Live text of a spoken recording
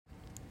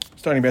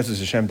Starting B'ezras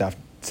Hashem Daf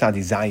Tzadi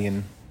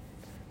Zayin,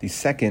 the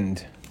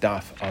second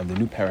daf on the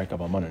new parak of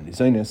Almana and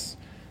Zaynis.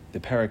 The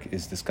parak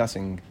is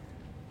discussing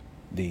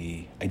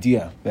the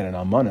idea that an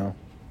Almana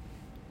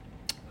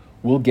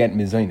will get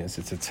Mizaynis.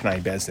 It's a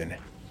T'nai Bezdin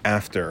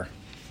after,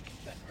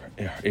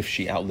 if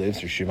she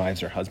outlives or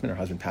survives her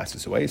husband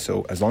passes away.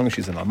 So as long as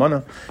she's an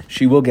Almana,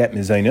 she will get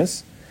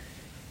Mizaynis.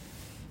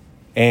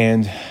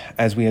 And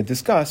as we had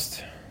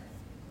discussed,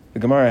 the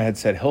Gemara had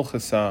said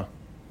Hilchasa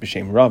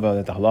B'Shem Rava,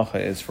 that the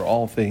halacha is for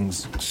all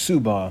things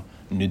Ksuba,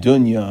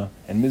 Nedunya,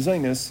 and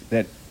Mizaynis,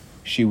 that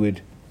she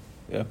would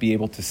be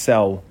able to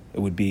sell. It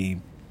would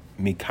be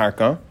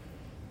Mikarka,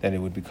 that it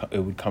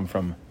would come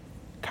from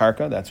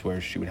Karka. That's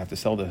where she would have to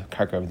sell the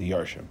Karka of the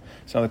Yarshim.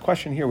 So now the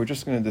question here, we're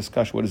just going to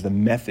discuss what is the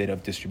method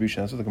of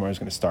distribution. That's what the Gemara is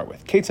going to start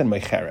with. Kates and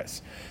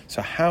Mecheres.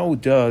 So how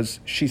does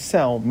she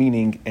sell,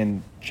 meaning,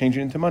 and change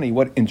it into money?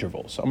 What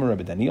intervals? So Amar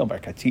Rabbi Daniel Bar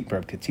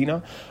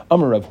Katina,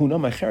 Amar Rav Huna,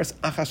 Mecheres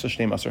Achas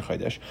Shneim Asar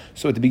Chodesh.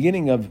 So at the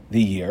beginning of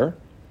the year,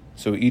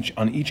 so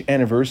on each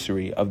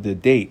anniversary of the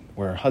date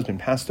where her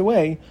husband passed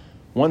away,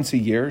 once a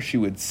year she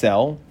would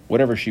sell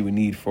whatever she would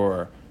need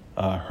for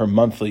her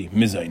monthly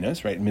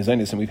mizaynas, right?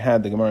 Mizaynas, and we've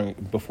had the Gemara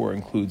before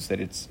includes that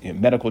it's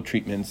medical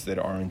treatments that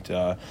aren't,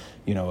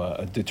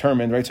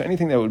 determined, right? So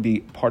anything that would be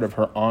part of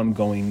her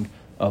ongoing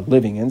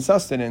living and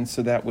sustenance,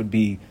 so that would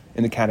be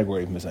in the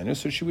category of mizaynas.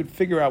 So she would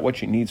figure out what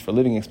she needs for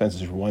living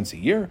expenses for once a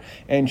year,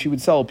 and she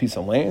would sell a piece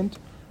of land,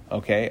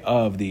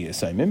 of the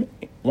assignment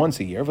once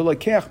a year.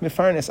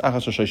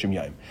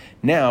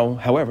 Now,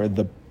 however,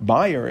 the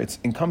buyer, it's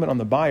incumbent on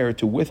the buyer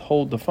to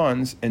withhold the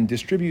funds and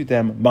distribute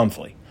them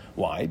monthly.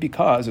 Why?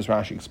 Because, as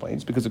Rashi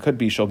explains, because it could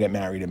be she'll get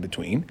married in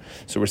between.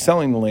 So we're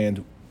selling the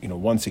land,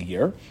 once a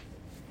year.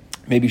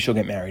 Maybe she'll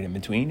get married in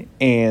between,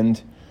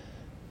 and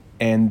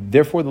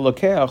therefore the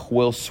lokeach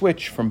will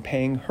switch from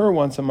paying her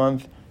once a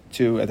month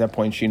to, at that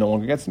point, she no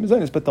longer gets the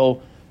mizaynis, but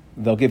they'll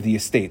give the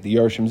estate, the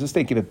Yarshim's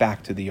estate, give it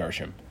back to the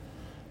Yarshim.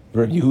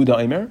 Rabbi Yehuda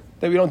Aimer,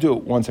 that we don't do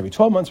it once every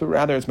 12 months, but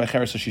rather it's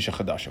Mecheres Shisha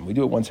Chadashim. We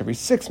do it once every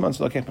 6 months,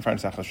 so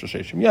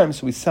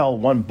we sell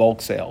one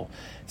bulk sale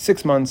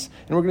 6 months,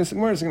 and the Gemara is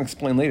going to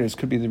explain later, this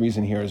could be the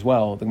reason here as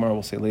well. The Gemara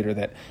will say later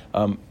that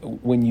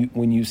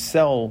when you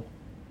sell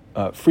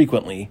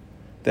frequently,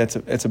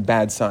 it's a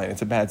bad sign,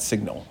 it's a bad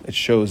signal. It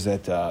shows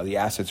that the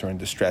assets are in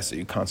distress, that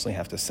you constantly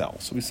have to sell.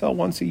 So we sell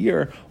once a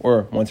year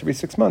or once every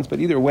 6 months, but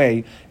either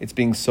way, it's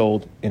being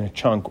sold in a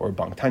chunk or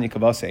bank. Tanya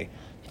Kavase.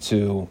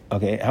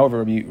 However,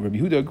 Rabbi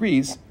Yehuda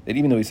agrees that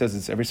even though he says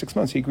it's every 6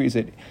 months, he agrees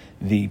that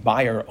the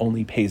buyer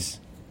only pays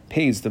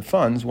the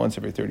funds once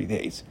every 30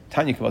 days.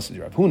 Tanya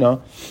Kavasa Rav Huna.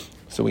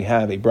 So we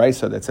have a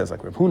brisa that says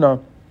like Rav Huna,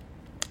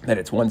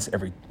 that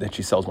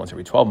she sells once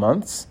every 12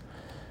 months.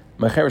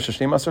 And Tanya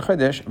Kavasa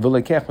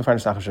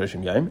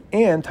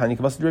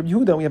Rav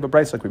Yehuda, we have a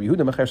brisa like Rabbi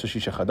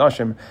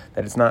Yehuda,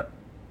 that it's not.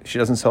 She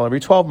doesn't sell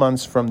every 12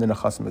 months from the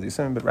Nechasim of the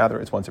Yisrael, but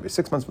rather it's once every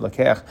 6 months. And the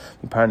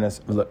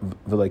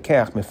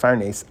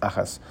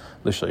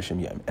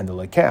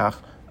lekeach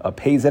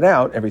pays it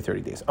out every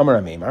 30 days. Amar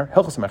Ameimar,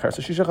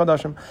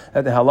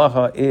 that the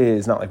halacha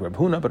is not like Reb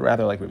Huna, but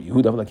rather like Reb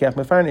Yehuda. And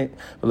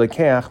the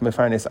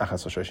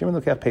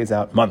lekeach pays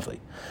out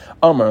monthly.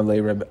 Amar le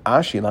Reb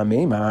Ashi la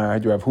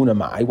Meimar, Reb Huna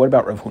mai. What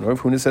about Reb Huna? Reb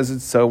Huna says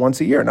it's once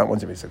a year, not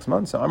once every 6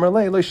 months. So Amar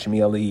le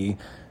Shmi ali.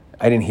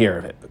 I didn't hear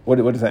of it. What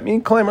does that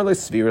mean? Kalamer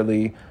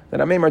severely that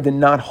Ameimar did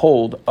not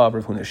hold of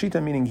Rav Huna Shita,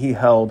 meaning he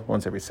held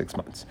once every 6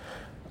 months.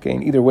 Okay,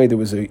 and either way, there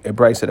was a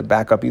brisa to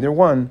back up either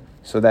one,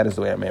 so that is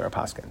the way Ameimar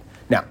paskin.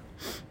 Now,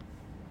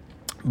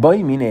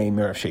 Boi mine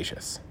merav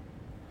sheshes.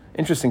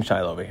 Interesting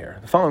shiloh over here.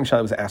 The following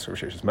shiloh was asked for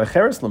sheshes.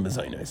 Mecheres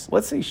lemezaynos.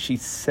 Let's say she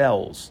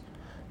sells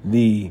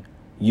the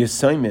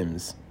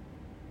Yisoimim's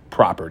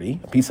property,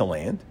 a piece of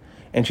land,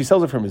 and she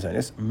sells it for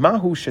mezaynos.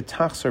 Mahu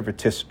shetach server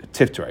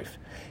tiftoif.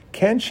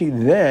 Can she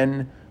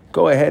then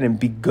go ahead and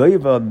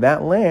begoiva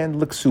that land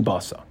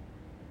l'ksubasa?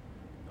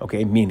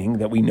 Okay, meaning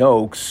that we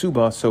know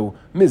ksuba, so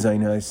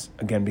mizaynas,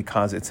 again,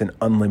 because it's an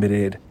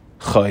unlimited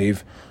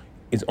chayv,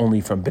 is only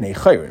from b'nei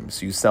chayrim.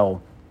 So you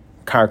sell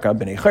karka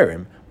b'nei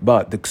chayrim,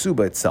 but the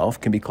ksuba itself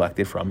can be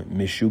collected from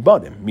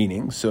mishubadim,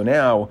 meaning, so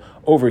now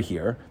over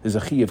here, there's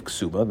a chi of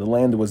ksuba. The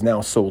land was now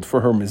sold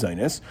for her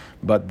mizaynas,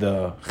 but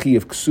the chi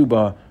of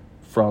ksuba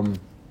from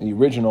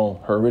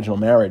her original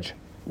marriage,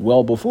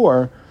 well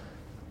before,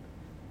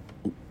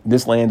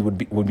 this land would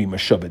be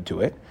meshubed to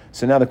it.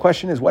 So now the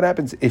question is, what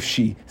happens if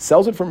she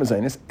sells it for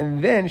mezaynis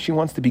and then she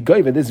wants to be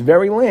goyva this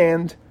very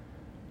land,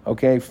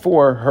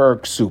 for her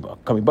ksuba?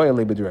 Coming by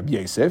Rabbi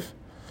Yosef.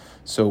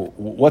 So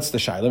what's the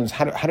shiloh?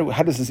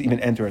 How does this even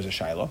enter as a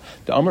shiloh?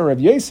 The Amar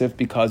Rabbi Yosef,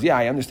 because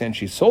I understand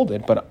she sold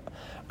it, but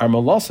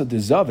Armalasa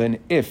dezavin,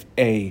 if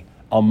a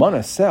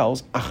almana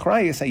sells,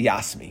 achrayis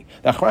ayasmi.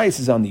 The achrayis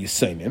is on the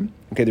yisoimim.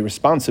 Okay, the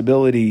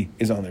responsibility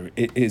is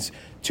is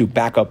to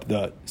back up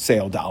the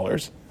sale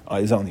dollars.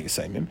 Is on the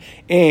assignment,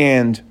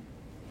 and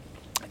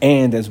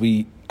as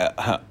we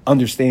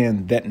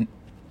understand that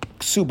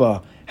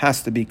ksuba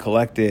has to be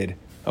collected.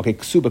 Okay,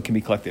 ksuba can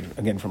be collected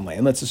again from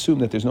land. Let's assume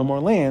that there's no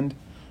more land,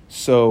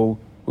 so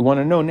We want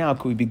to know now,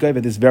 could we be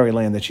gave this very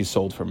land that she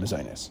sold for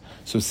mezainis?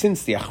 So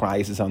since the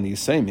achrayis is on the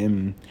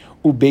Yisayimim,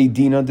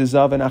 ubeidina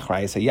dezav and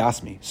achrayis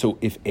hayasmi. So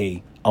if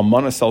a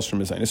almana sells for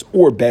mezainis,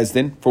 or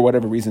bezdin, for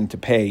whatever reason, to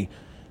pay,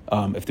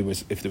 if there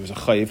was a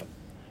chayiv,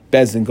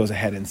 bezdin goes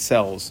ahead and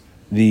sells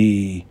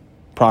the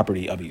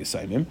property of a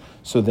Yisayimim.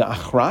 So the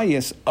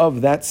achrayis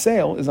of that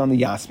sale is on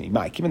the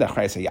yasmi. Given the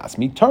achrayis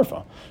hayasmi,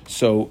 tarfa.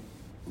 So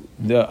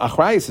the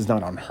achrayis is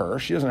not on her;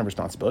 she doesn't have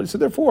responsibility. So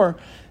therefore,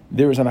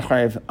 there is an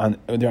achrayis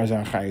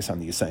on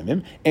the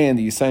Yisayimim, and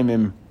the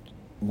Yisayimim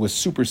was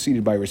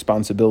superseded by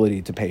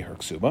responsibility to pay her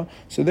ksuba.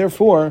 So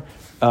therefore,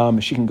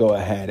 she can go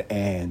ahead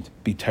and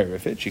be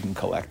terrified. She can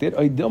collect it.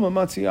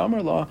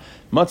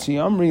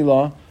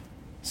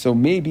 So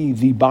maybe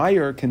the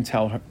buyer can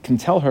tell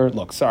her,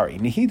 look, sorry,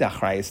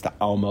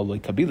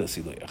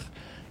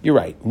 you're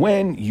right.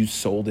 When you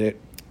sold it,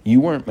 you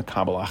weren't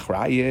makabel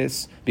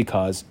achrayis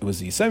because it was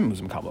the Yisayim who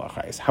was makabel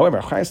achrayis. However,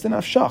 achrayis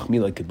denafshach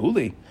mila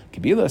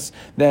kabilas,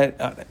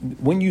 that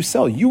when you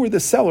sell, you were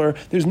the seller.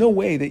 There's no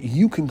way that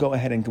you can go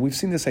ahead and, we've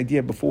seen this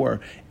idea before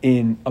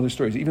in other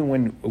stories. Even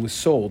when it was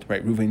sold,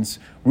 right?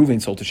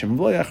 Reuven sold to Shimon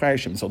v'lo achrayis.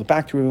 Shimon sold it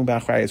back to Reuven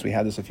b'achrayis. We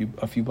had this a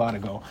few blot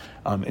ago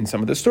in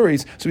some of the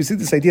stories. So we see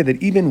this idea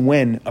that even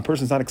when a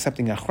person's not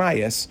accepting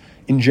achrayis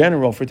in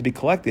general for it to be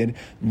collected,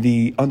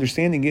 the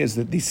understanding is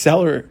that the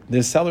seller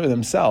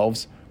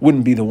themselves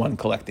wouldn't be the one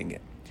collecting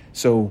it.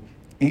 So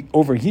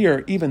over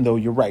here, even though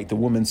you're right, the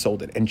woman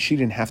sold it, and she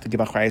didn't have to give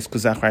achrayis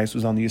because achrayis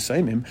was on the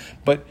Yisayimim,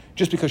 but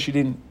just because she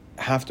didn't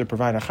have to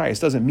provide achrayis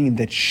doesn't mean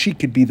that she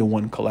could be the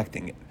one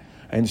collecting it.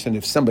 I understand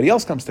if somebody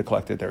else comes to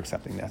collect it, they're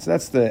accepting that. So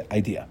that's the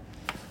idea.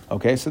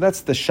 Okay, so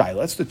that's the shaila.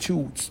 That's the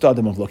two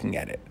stadim of looking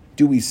at it.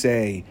 Do we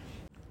say,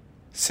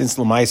 since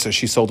Lamaisa,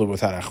 she sold it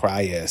without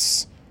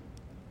achrayis,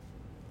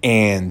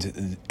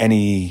 and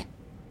any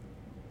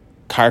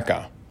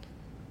karka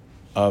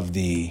of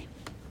the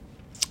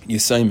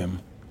Yisayimim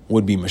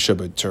would be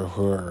meshubed to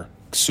her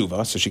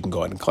ksuva, so she can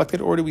go ahead and collect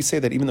it? Or do we say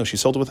that even though she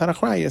sold it without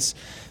achrayis,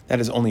 that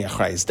is only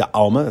achrayis da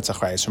alma, that's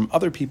achrayis from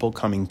other people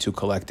coming to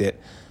collect it,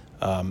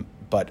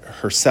 but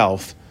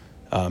herself,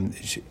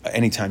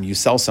 anytime you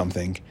sell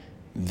something,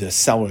 the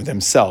seller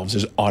themselves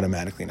is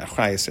automatically an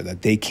achrayis, so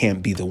that they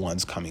can't be the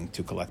ones coming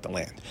to collect the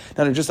land.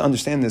 Now, to just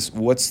understand this,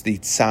 what's the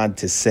tzad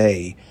to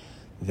say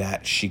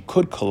that she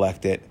could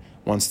collect it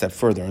one step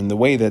further? And the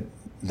way that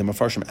the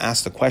Mefarshim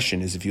asked the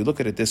question is, if you look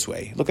at it this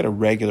way, look at a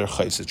regular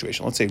chayiv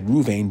situation. Let's say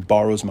Reuven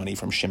borrows money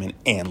from Shimon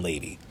and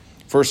Levi.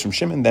 First from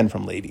Shimon, then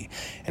from Levi.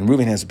 And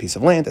Reuven has a piece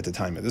of land at the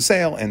time of the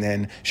sale, and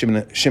then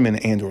Shimon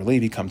and or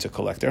Levi come to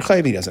collect their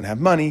chayiv. He doesn't have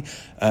money.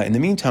 In the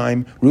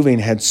meantime, Reuven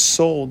had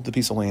sold the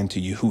piece of land to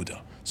Yehuda.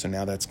 So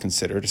now that's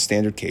considered a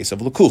standard case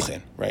of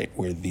lekuchin, right,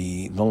 where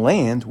the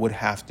land would be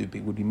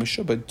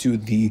meshubed to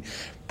the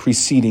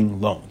preceding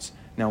loans.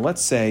 Now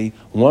let's say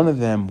one of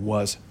them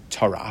was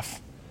taraf.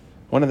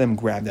 One of them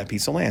grabbed that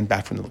piece of land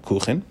back from the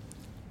lekuchin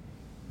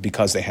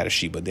because they had a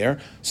shibud there.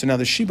 So now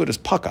the shibud is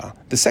paka.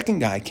 The second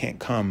guy can't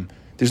come.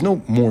 There's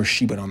no more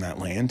shibud on that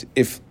land.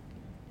 If,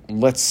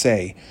 let's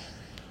say,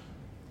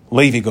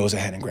 Levi goes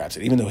ahead and grabs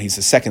it, even though he's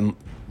the second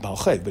Baal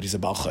Chayv, but he's a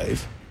Baal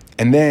Chayv,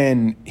 and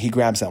then he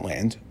grabs that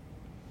land.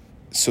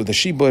 So the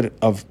shibud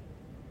of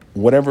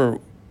whatever,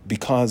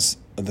 because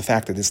of the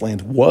fact that this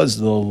land was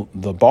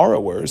the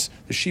borrower's,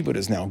 the shibud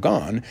is now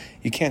gone.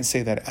 You can't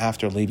say that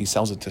after Levi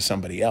sells it to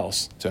somebody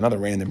else, to another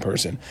random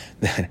person,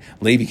 that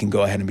Levi can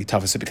go ahead and be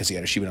tafasik because he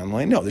had a shibud on the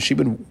land. No,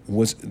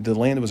 the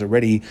land was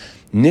already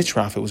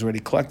nitraf, it was already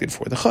collected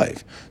for the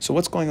chayv. So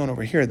what's going on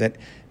over here, that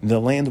the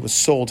land was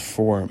sold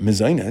for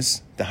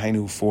mezainas, the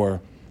hainu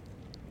for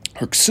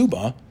her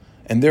ksuba,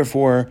 and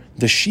therefore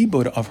the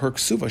shibud of her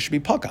ksuba should be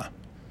paka.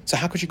 So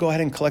how could she go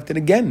ahead and collect it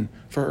again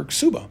for her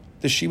ksuba?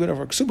 The shibud of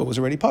her ksuba was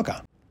already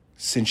paka,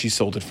 since she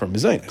sold it for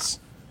mezainis.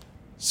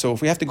 So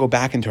if we have to go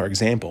back into our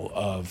example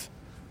of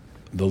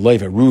the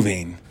Leva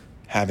Reuven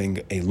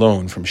having a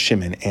loan from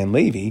Shimon and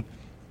Levi,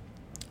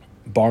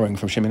 borrowing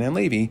from Shimon and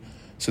Levi,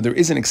 so there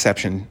is an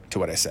exception to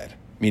what I said.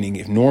 Meaning,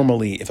 if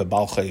a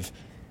Baal Chayv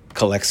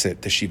collects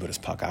it, the shibud is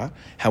paka.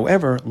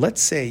 However,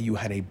 let's say you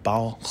had a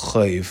Baal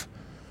Chayv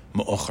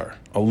Ma'ocher,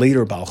 a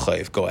later Baal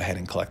Chayv, go ahead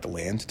and collect the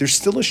land. There's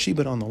still a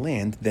shibud on the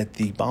land that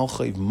the Baal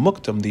Chayv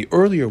Muktam, the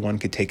earlier one,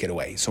 could take it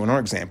away. So in our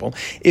example,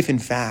 if in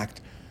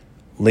fact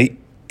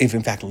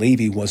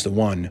Levi was the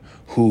one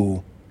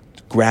who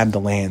grabbed the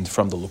land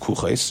from the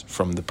lekuches,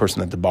 from the person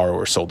that the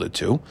borrower sold it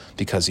to,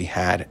 because he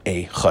had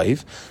a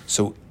chayv,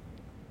 so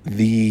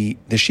the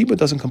shibud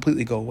doesn't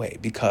completely go away,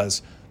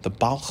 because the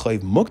Baal Chayv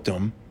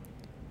Muktam,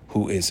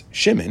 who is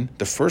Shimon,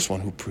 the first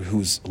one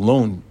whose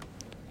loan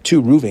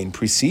to Reuven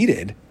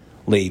preceded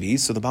Levi,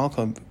 so the Baal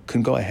Chayv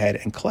can go ahead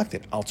and collect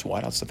it. Else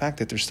what? Else the fact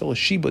that there's still a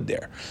shibud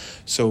there.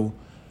 So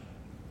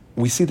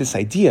we see this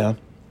idea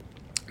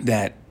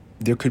that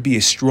there could be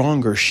a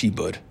stronger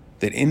shibud,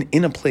 that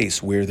in a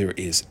place where there are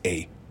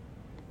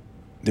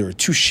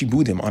two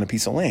shibudim on a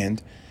piece of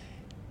land,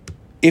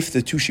 if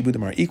the two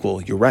shibudim are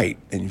equal, you're right.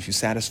 And if you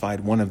satisfied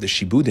one of the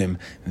shibudim,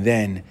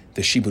 then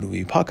the shibud will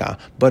be paka.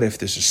 But if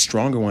there's a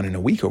stronger one and a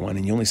weaker one,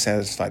 and you only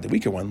satisfied the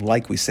weaker one,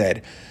 like we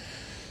said,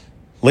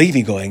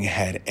 Levi going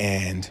ahead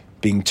and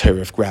being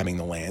Terif, grabbing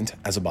the land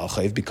as a Baal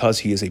Chayv, because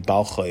he is a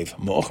Baal Chayv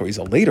Mo'achar, he's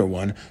a later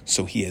one,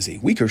 so he is a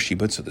weaker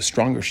Shibud, so the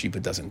stronger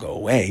Shibud doesn't go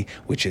away,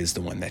 which is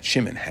the one that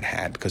Shimon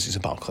had because he's a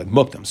Baal Chayv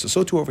Mukdam.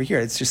 So too over here,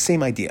 it's just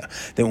same idea,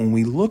 that when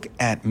we look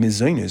at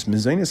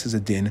Mizainis is a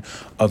din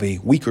of a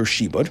weaker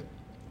Shibud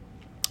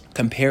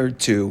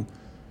compared to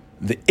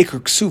the Iker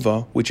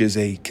Ksuva, which is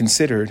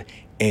considered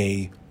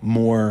a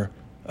more,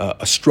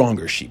 a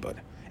stronger Shibud.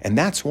 And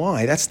that's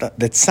why, that's the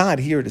tzad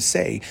here to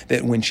say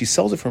that when she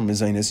sells it from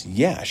Mizainis,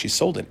 yeah, she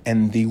sold it.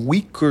 And the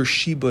weaker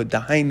Shibud,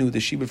 the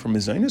Shibud from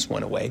Mizainis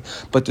went away,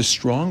 but the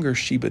stronger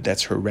Shibud,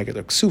 that's her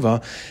regular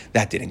Ksuva,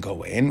 that didn't go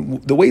away.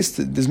 And the ways,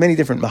 there's many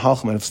different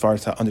mahalchim as far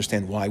as to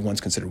understand why one's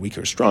considered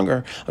weaker or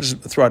stronger. I'll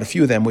just throw out a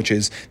few of them, which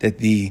is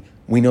that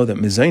we know that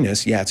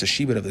Mizainis, yeah, it's a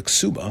Shibud of the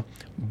Ksuba,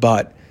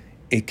 but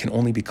it can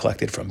only be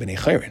collected from Bnei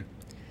Chayrin.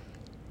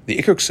 The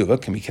Iker Ksuva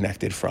can be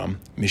connected from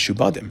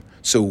Mishubadim.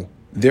 So,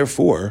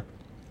 therefore,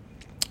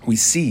 we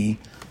see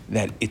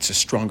that it's a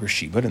stronger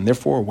shibud, and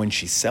therefore when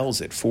she sells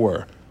Nichse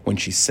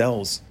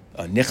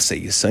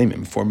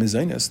Yisaimim for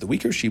Mizainis, the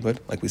weaker shibud,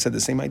 like we said,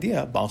 the same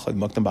idea, Baal Chayv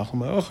Mukdam Baal Chayv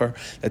Mo'achar,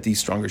 that the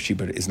stronger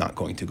shibud is not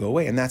going to go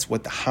away, and that's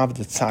what the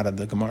tzad of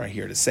the Gemara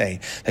here to say,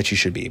 that she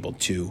should be able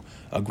to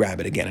grab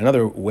it again.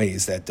 Another way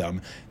is that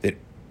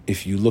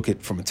if you look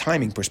at from a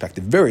timing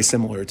perspective, very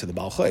similar to the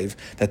Baal Chayv,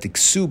 that the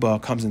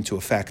Ksuba comes into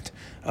effect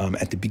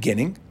at the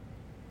beginning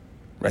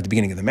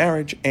of the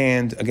marriage,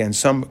 and again,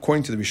 some,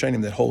 according to the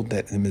Rishonim, that hold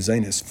that the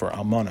Mizainis for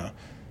Almana,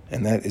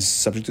 and that is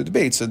subject to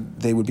debate, so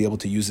they would be able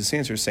to use this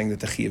answer saying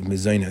that the Chi of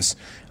Mizainis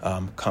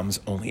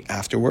comes only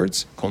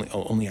afterwards,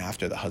 only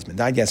after the husband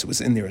died. Yes, it was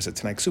in there as a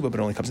Tanai Ksuba, but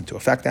it only comes into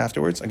effect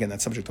afterwards. Again,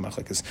 that's subject to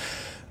Machlekes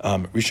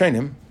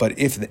Rishonim, but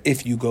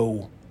if you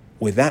go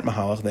with that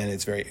Mahalach, then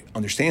it's very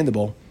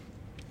understandable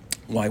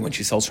why when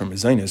she sells from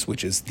Mizainis,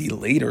 which is the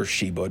later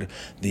Shibud,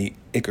 the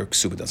Iker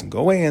Ksuba doesn't go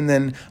away. And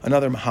then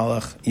another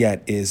Mahalach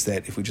yet is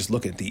that if we just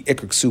look at the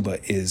Iker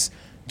Ksuba is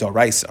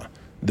Daraisa,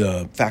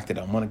 the fact that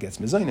Almana gets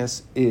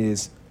Mizainis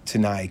is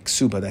Tanai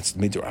Ksuba, that's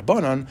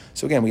Midrabanan.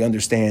 So again, we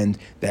understand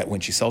that when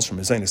she sells from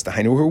Mizainis, the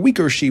Hainu, her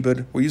weaker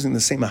Shibud, we're using the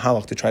same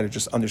Mahalach to try to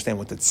just understand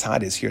what the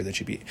tzad is here, that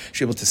she'd be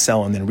able to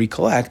sell and then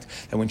recollect,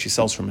 that when she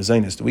sells from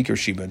Mizainis, the weaker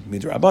Shibud,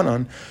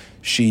 Midrabanan,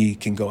 she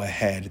can go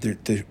ahead,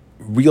 the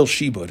real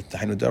shibud, the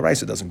Hainu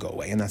Daraisa, doesn't go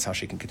away, and that's how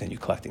she can continue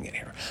collecting it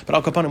here. But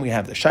Al Kapanim, we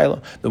have the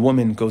Shaila. The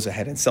woman goes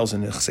ahead and sells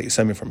an Nichse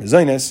Yisaimim from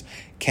Mizainis.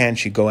 Can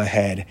she go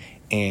ahead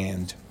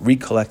and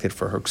recollect it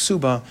for her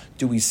Ksuba?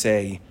 Do we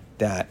say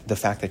that the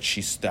fact that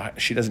she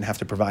doesn't have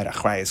to provide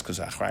achrayas, because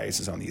achrayas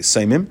is on the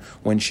Yisaimim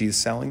when she's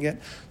selling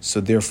it,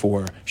 so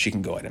therefore she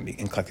can go ahead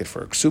and collect it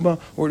for her Ksuba?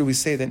 Or do we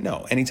say that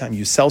no, anytime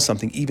you sell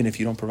something, even if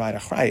you don't provide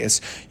achrayas,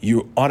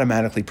 you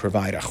automatically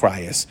provide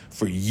achrayas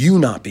for you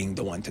not being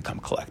the one to come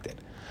collect it?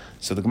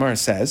 So the Gemara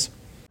says,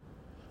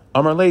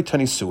 Amar le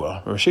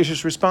Tanisua. Rosh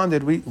Hashanah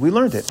responded, we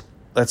learned it.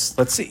 Let's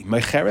see.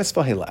 Mecheres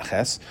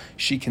v'helaches.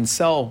 She can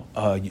sell,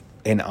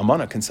 an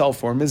Amana can sell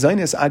for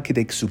Mizainis ad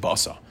kedei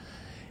ksubasa.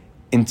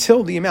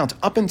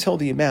 Up until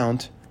the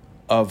amount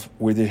of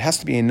where there has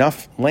to be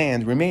enough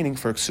land remaining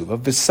for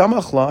ksuba.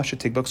 V'samach la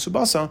shetikba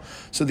ksubasa.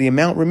 So the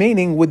amount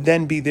remaining would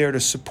then be there to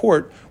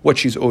support what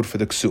she's owed for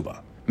the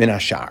ksuba.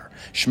 Minashar.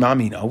 Shma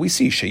mina, we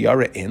see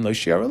sheyara in lo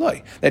sheyara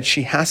loy, that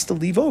she has to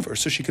leave over.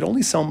 So she could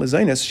only sell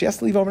Mizainis, she has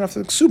to leave over enough for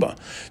the ksuba.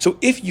 So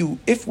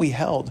if we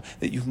held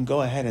that you can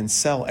go ahead and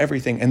sell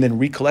everything and then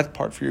recollect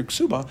part for your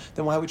ksuba,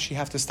 then why would she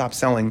have to stop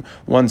selling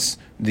once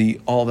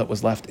all that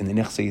was left in the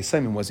Nichse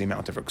Yisaimim was the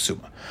amount of her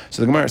ksuba?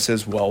 So the Gemara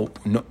says, well,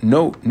 no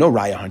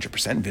raya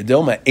 100%.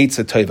 Vidilma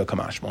eitza toiva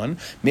kamashmon.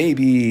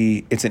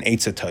 Maybe it's an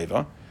eitza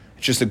toiva.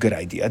 It's just a good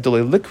idea.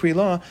 Dole likri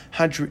la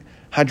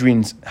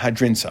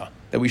hadrinsa.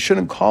 That we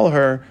shouldn't call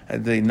her,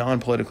 the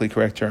non-politically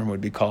correct term would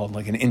be called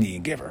like an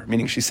Indian giver,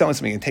 meaning she's selling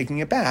something and taking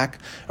it back,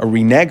 a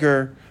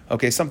reneger,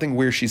 okay, something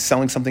where she's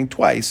selling something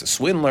twice, a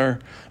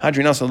swindler.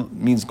 Hadrin also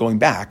means going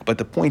back, but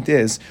the point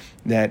is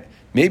that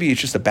maybe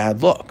it's just a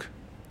bad look,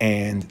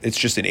 and it's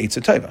just an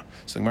Eitz Tova.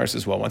 So the Gemara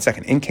says, well, one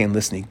second, in kain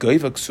listening,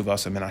 goiva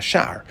ksuvasa min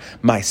ashar,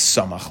 my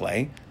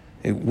samachle.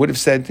 It would have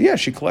said, yeah,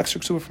 she collects her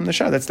ksuba from the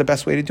shah. That's the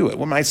best way to do it.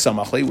 Well, my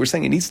samachle, we're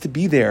saying it needs to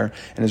be there.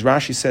 And as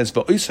Rashi says,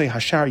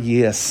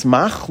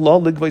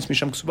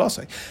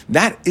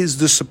 that is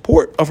the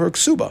support of her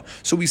ksuba.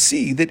 So we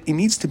see that it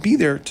needs to be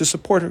there to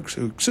support her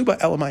ksuba.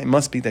 Elamai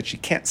must be that she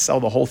can't sell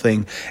the whole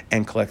thing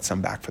and collect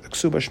some back for the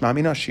ksuba.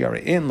 Shmamina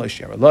shiara in, lo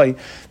shiara loy,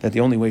 that the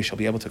only way she'll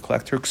be able to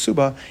collect her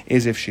ksuba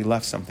is if she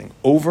left something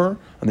over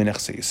on the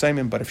Nechse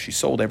Yisaimim, but if she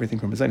sold everything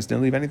from Mizainis,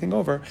 didn't leave anything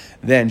over,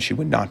 then she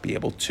would not be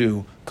able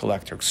to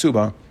collect her ksuba.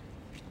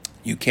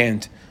 You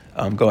can't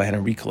go ahead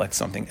and recollect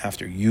something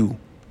after you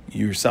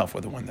yourself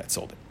were the one that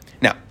sold it.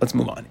 Now, let's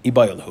move on.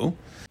 Ibayalhu.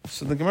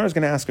 So the Gemara is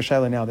going to ask a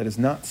shaila now that is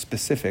not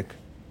specific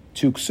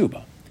to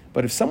ksuba.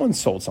 But if someone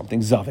sold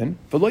something, zavin,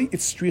 v'lo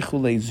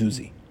yitzrichu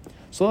zuzi.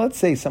 So let's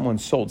say someone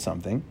sold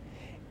something,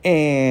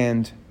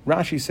 and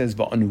Rashi says,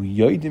 v'anu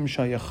yoidim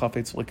shaya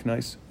chafetz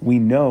liknais. We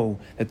know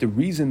that the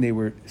reason they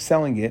were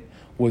selling it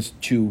was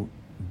to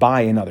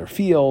buy another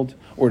field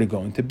or to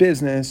go into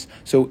business.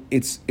 So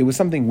it was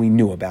something we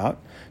knew about.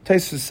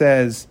 Tosfos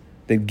says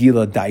that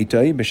Gila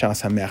Daitoi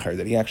B'Shas HaMecher,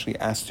 that he actually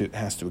has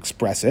to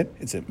express it.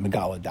 It's a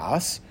Megala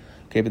Das.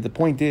 Okay, but the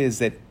point is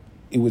that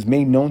it was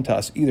made known to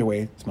us either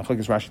way. It's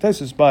Machlokes Rashi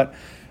Tosfos, but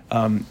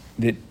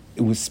that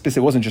it was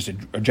specific. It wasn't just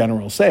a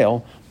general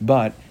sale,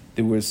 but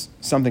there was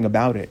something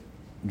about it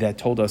that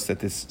told us that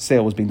this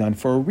sale was being done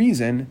for a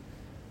reason.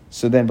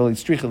 So then, and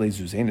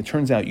it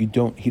turns out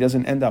he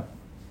doesn't end up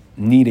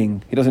needing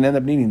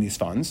these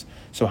funds.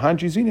 So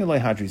hadrizini le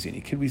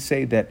hadrizini. Could we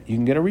say that you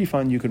can get a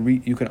refund? You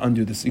can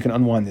undo this. You can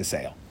unwind the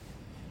sale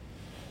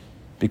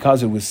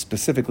because it was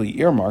specifically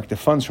earmarked. The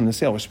funds from the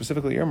sale were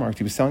specifically earmarked.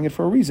 He was selling it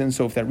for a reason.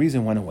 So if that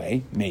reason went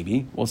away,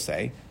 maybe we'll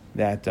say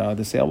that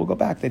the sale will go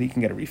back. That he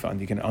can get a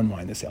refund. He can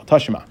unwind the sale.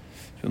 Tashima.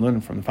 So we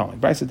learn from the following.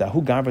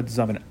 Who gavra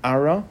zaven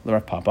ara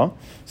l'Rav Papa.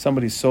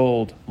 Somebody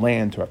sold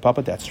land to Rav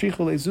Papa. That's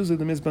strichu lezuza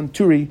the mizban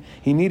turi.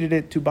 He needed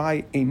it to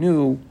buy a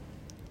new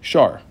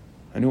shar,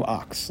 a new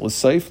ox.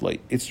 L'seif le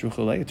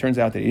itzruchule. It turns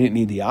out that he didn't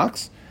need the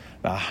ox.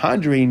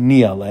 V'hadri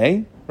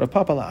niale Rav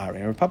Papa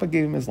la'ari. Rav Papa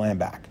gave him his land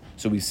back.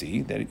 So we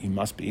see that it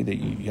must be that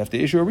you have to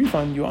issue a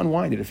refund. You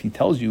unwind it if he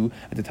tells you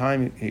at the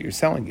time you're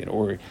selling it,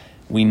 or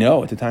we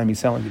know at the time he's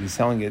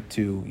selling it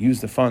to use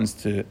the funds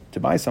to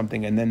buy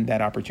something, and then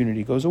that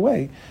opportunity goes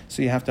away.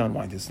 So you have to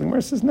unwind this. The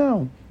Gemara says,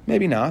 no,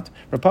 maybe not.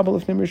 Rav Papa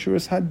lifnei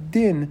Rishuras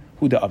Hadin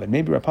huda avid.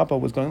 Maybe Rav Papa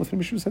was going lifnei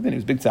Rishuras Hadin. He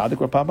was big tzaddik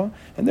Rav Papa,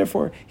 and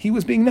therefore he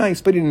was being nice,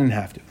 but he didn't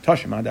have to.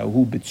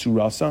 Tashemadahu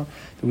bitsurasa.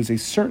 There was a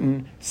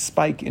certain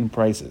spike in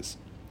prices.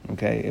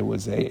 Okay, it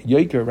was a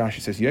yoiker.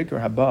 Rashi says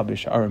yoiker haba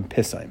b'sharim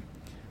pisaim.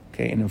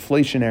 Okay, an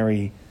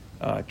inflationary,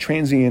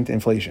 transient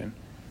inflation.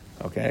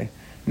 Okay.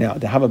 Now,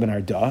 the Hava ben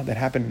Arda, that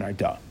happened in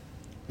Arda.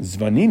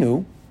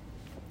 Zvaninu,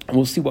 and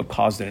we'll see what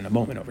caused it in a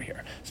moment over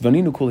here.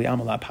 Zvaninu kuli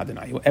amalab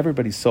hadanayu.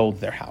 Everybody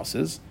sold their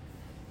houses.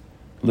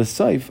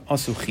 L'saif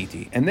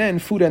asuchiti. And then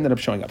food ended up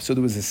showing up. So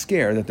there was a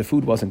scare that the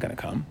food wasn't going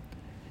to come.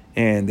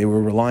 And they were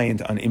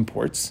reliant on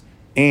imports.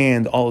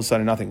 And all of a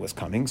sudden nothing was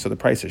coming. So the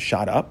prices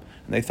shot up.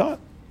 And they thought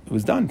it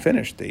was done,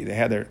 finished. They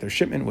had their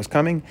shipment was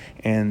coming.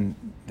 And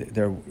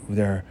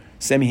their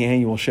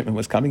semi-annual shipment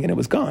was coming, and it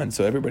was gone.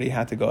 So everybody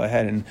had to go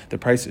ahead, and the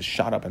prices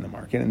shot up in the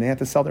market, and they had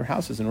to sell their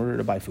houses in order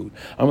to buy food.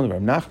 And what did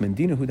Rav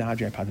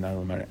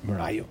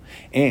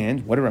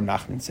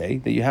Nachman say?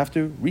 That you have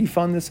to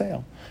refund the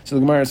sale. So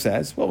the Gemara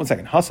says, well, one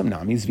second. Hasam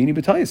nami zvini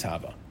b'tayis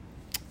hava.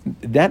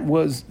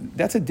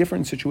 That's a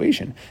different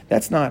situation.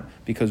 That's not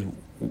because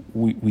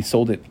we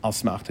sold it al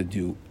smach to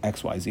do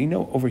X, Y, Z.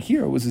 No, over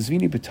here it was a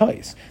zvini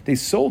b'tayis. They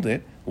sold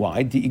it.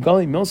 Why? Di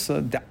igali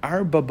milsa da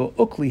arba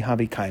ba'ukli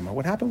havi kaima.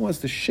 What happened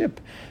was the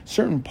ship,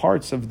 certain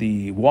parts of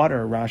the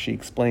water, Rashi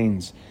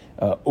explains,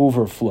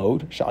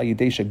 overflowed. Shal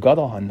yedesha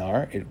gadol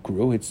hanar, it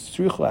grew. It's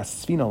tzrichla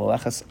svina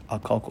lelechas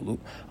akalkulos.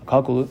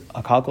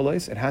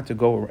 It had to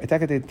go. It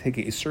had to take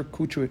a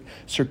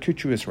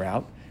circuitous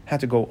route. Had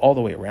to go all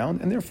the way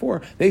around, and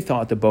therefore they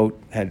thought the boat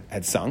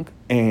had sunk,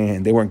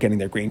 and they weren't getting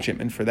their grain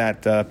shipment for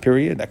that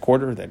period, that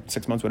quarter, that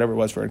 6 months, whatever it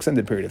was, for an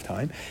extended period of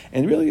time.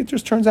 And really, it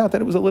just turns out that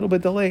it was a little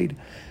bit delayed.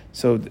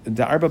 So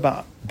the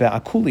arba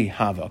ba'akuli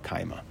hava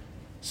kaima.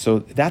 So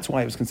that's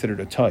why it was considered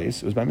a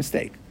tois. It was by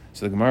mistake.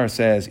 So the Gemara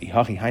says,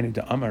 "Ihachi hainu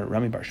da amar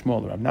Rami bar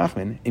Shmuel Rav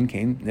Nachman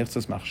imkein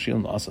nechzas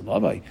machshil na'asa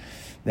lavai,"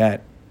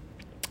 that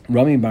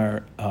Rami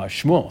bar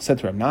Shmuel said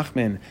to Rav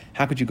Nachman,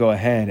 how could you go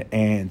ahead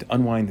and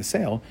unwind the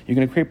sale? You're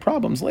going to create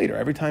problems later.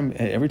 Every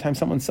time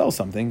someone sells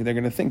something, they're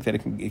going to think that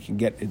they can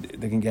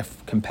get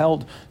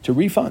compelled to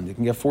refund. They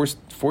can get forced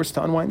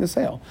to unwind the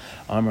sale.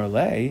 Amar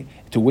lei,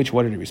 to which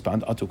what did he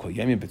respond? Atu kol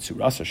yemim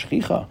b'tzurasa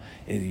shchicha.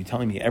 Are you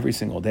telling me every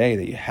single day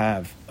that you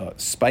have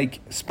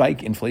spike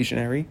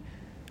inflationary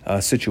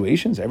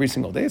situations every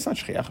single day? It's not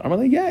shchiach. Amar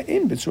lei, yeah,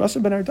 in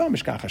b'tzurasa ben ardam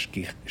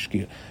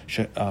mishkacha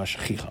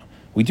shchicha.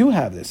 We do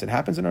have this. It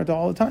happens in Arda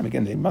all the time.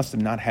 Again, they must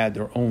have not had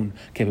their own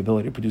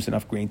capability to produce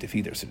enough grain to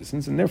feed their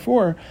citizens, and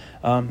therefore,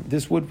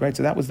 this would, right?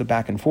 So that was the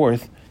back and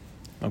forth.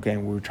 Okay,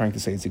 and we were trying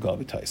to say it's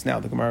Yigal V'Tais. Now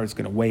the Gemara is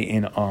going to weigh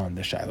in on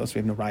the Shilos. We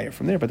have no raya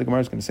from there, but the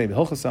Gemara is going to say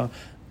V'Hilchasa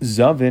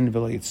Zavin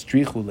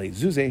V'Leitzrichu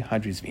Le'Zuze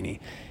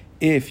Hadrizvini.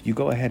 If you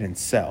go ahead and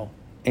sell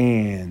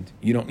and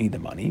you don't need the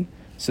money,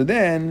 so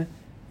then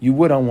you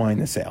would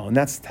unwind the sale. And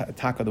that's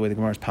taka the way the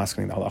Gemara is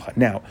paskening the halacha.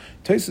 Now,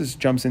 Tosfos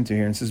jumps into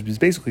here and says there's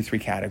basically three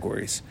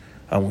categories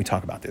when we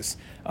talk about this.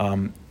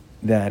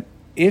 That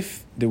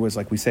if there was,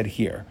 like we said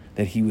here,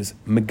 that he was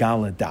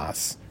megala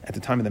das at the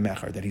time of the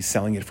mecher, that he's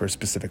selling it for a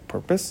specific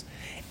purpose,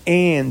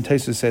 and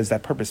Tosfos says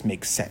that purpose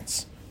makes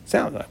sense.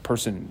 So a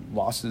person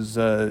lost his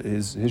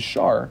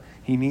shar.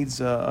 He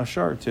needs a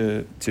shar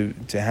to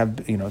have,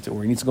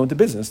 or he needs to go into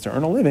business to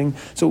earn a living.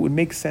 So it would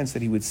make sense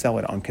that he would sell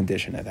it on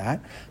condition of that.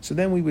 So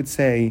then we would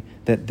say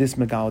that this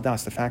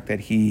megaladas, the fact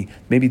that he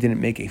maybe didn't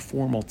make a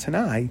formal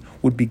tanai,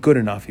 would be good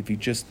enough if he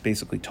just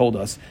basically told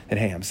us that,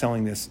 hey, I'm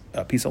selling this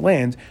piece of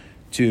land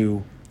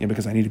to,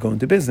 because I need to go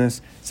into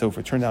business. So if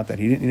it turned out that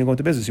he didn't need to go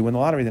into business, he won the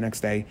lottery the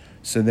next day.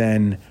 So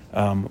then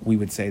we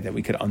would say that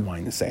we could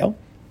unwind the sale.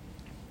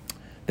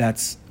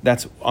 That's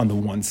on the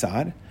one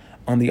side.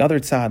 On the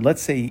other side,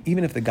 let's say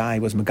even if the guy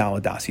was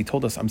Megaladas, he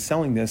told us, I'm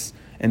selling this,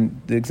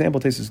 and the example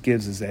Tesis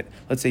gives is that,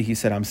 let's say he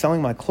said, I'm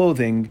selling my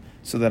clothing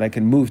so that I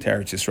can move to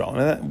Eretz Yisrael.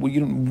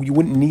 And you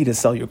wouldn't need to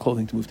sell your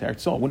clothing to move to Eretz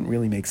Yisrael. It wouldn't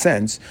really make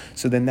sense.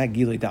 So then that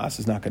Gilei Das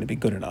is not going to be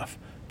good enough,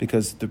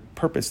 because the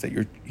purpose that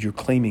you're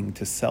claiming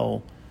to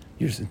sell,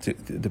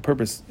 the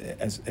purpose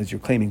as you're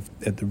claiming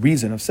the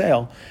reason of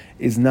sale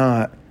is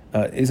not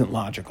isn't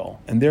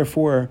logical, and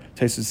therefore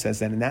Tosfos says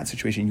that in that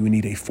situation you would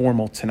need a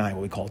formal Tanai,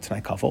 what we call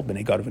Tanai Kafel,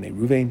 Bnei Gad Bnei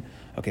Ruvain,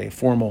 okay,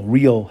 formal,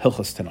 real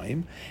Hilchos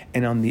Tanaim.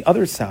 And on the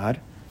other side,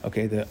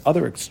 okay, the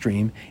other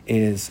extreme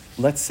is,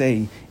 let's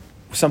say,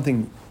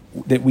 something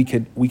that we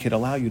could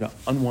allow you to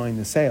unwind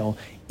the sale,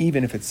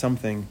 even if it's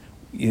something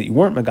you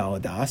weren't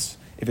Megaladas,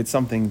 if it's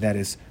something that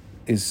is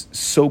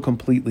so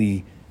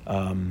completely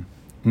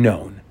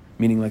known.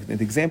 Meaning, like the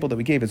example that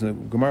we gave is a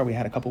Gemara we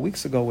had a couple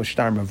weeks ago was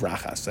Shtar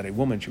Mavrachas, that a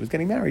woman, she was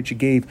getting married,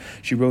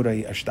 she wrote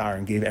a shtar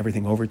and gave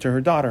everything over to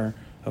her daughter,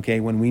 okay,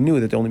 when we knew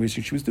that the only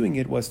reason she was doing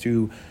it was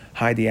to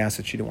hide the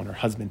assets. She didn't want her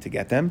husband to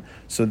get them.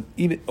 So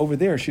even over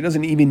there, she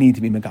doesn't even need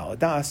to be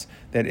Megaladas,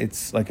 that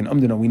it's like an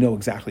Umdana, we know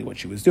exactly what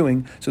she was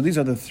doing. So these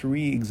are the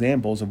three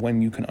examples of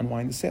when you can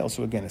unwind the sale.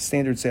 So again, a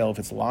standard sale, if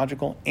it's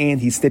logical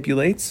and he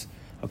stipulates,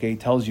 okay,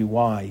 tells you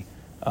why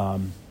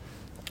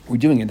we're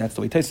doing it, that's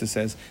the way Tosfos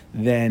says,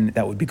 then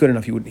that would be good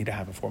enough. You wouldn't need to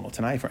have a formal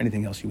Tanai. For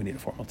anything else, you would need a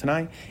formal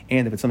Tanai.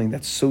 And if it's something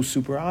that's so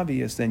super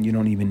obvious, then you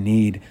don't even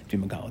need to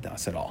do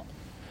Megaladas at all.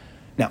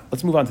 Now,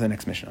 let's move on to the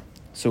next Mishnah.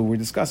 So we're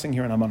discussing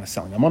here an Amana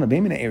selling. Amana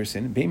Beimin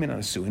Erisin, Beimin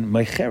Anasuin,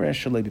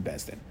 Meicheresh Shalebi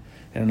Bezdin.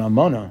 And an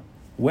Amana,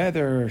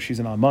 whether she's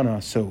an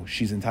Amana, so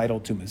she's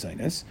entitled to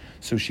Mezainis,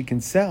 so she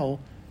can sell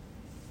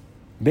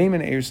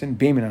Beimin Erisin,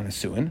 Beimin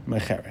Anasuin,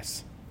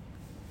 Meicheres.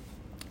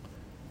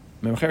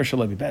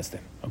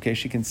 Okay,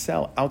 she can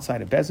sell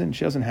outside of Bezdin.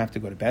 She doesn't have to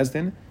go to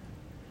Bezdin.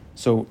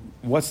 So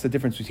what's the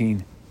difference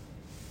between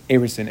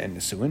Erisin and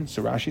Nisuin?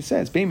 So Rashi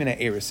says, Beimina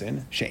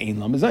Erisin, she'ein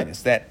la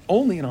mezainis, that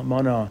only an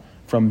almana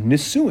from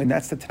Nisuin,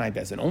 that's the Tanai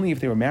Bezdin, only if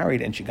they were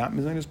married and she got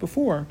mezainis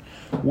before,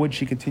 would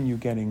she continue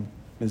getting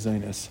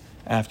mezainis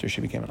after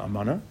she became an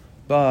almana.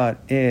 But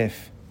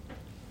if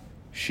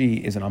she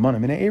is an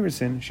almana mina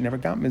Erisin, she never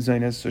got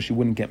mezainis, so she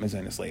wouldn't get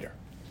mezainis later.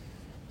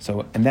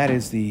 So, and that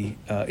is the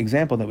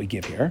example that we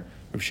give here.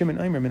 Rav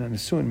Shimon Aimer min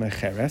Nisuin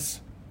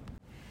mecheres.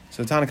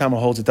 So the Tanna Kama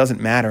holds it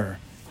doesn't matter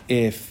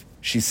if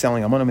she's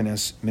selling Amana Mina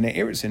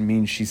Erisin,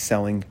 means she's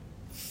selling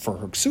for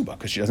her ksuba,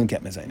 because she doesn't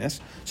get mezainis.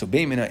 So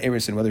Beimina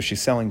Erisin, whether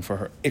she's selling for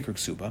her ikr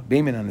ksuba,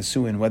 Beimina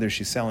Nisuin, whether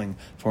she's selling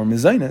for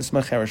mezainis,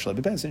 mecheres shel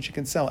bezdin, she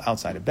can sell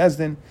outside of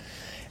bezdin,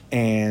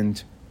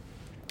 and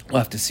we'll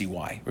have to see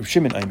why. Rav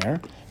Shimon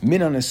Aimer,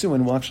 Mina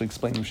Nesuin, we'll actually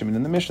explain Rav Shimon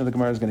in the Mishnah. The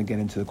Gemara is going to get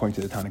into, according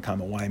to the Tanna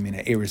Kama, why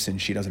Mina Erisin,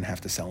 she doesn't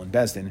have to sell in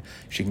Bezdin.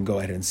 She can go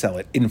ahead and sell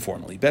it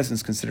informally. Bezdin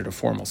is considered a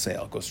formal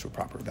sale. It goes through a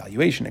proper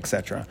evaluation,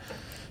 etc.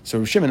 So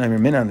Rav Shimon Aimer,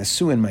 Mina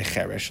Nesuin,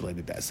 Meicheresh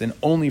Lebi Bezdin.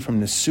 Only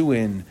from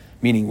Nesuin,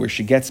 meaning where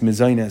she gets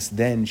mezainas,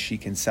 then she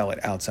can sell it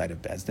outside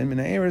of Bezdin.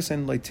 Mina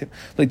Erisin,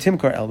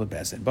 Timkar Elba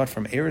Bezdin. But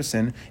from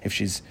Erisin, if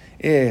she's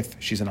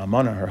an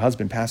almana, her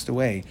husband passed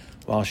away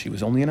while she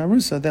was only an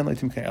arusa, then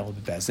Timkar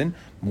Elba Bezdin.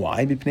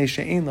 Why? B'pnei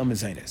she'ein la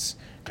mezainis.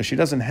 Because she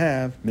doesn't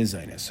have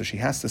mezainis, so she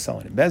has to sell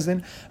it in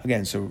Bezdin.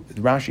 Again, so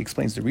Rashi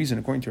explains the reason,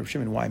 according to Rav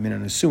Shimon, why Mina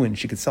Nesuin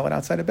she could sell it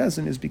outside of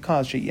Bezdin is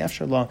because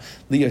she'yefshar la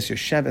liyas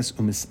yosheves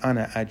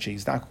umisana ad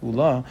she'izdaku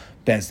la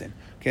Bezdin.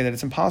 Okay, that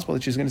it's impossible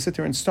that she's going to sit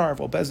there and starve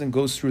while Bezdin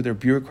goes through their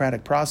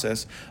bureaucratic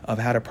process of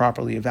how to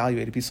properly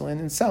evaluate a piece of land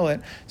and sell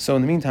it. So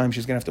in the meantime,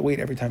 she's going to have to wait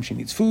every time she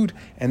needs food,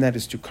 and that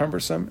is too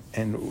cumbersome,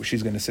 and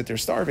she's going to sit there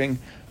starving,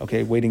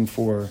 okay, waiting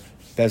for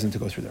Bezdin to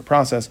go through their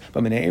process.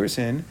 But Minei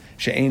Erisin,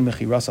 she'ein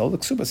mechirasa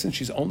l'ksuba, since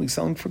she's only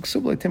selling for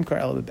ksuba, like timkar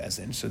el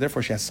Bezdin, so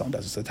therefore she has to sell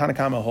Bezdin. So Tanna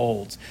Kama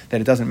holds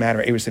that it doesn't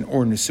matter Erisin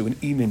or Nesuin.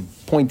 Even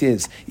point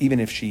is, even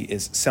if she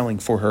is selling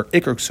for her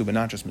ikr ksuba,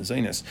 not just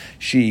mezainis,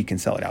 she can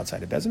sell it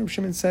outside of Bezdin. Rav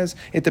Shimon says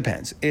it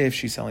depends. If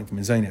she's selling for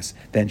mezainis,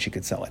 then she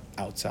could sell it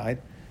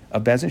outside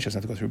of Bezdin. She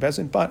doesn't have to go through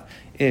Bezdin. But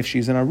if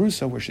she's an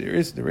arusa where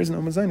there is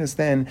no mezainis,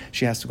 then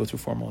she has to go through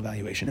formal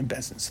evaluation in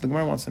Bezdin. So the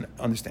Gemara wants to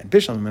understand.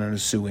 Bishlam and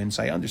Nesuin.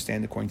 So I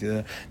understand according to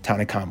the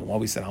Tanna Kama. While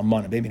we said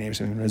Almana, baby neighbors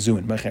and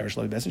Nesuin, Mecheresh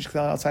lo Bezdin, she can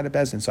sell outside of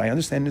Bezdin. So I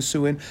understand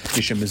Nesuin.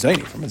 Bishlam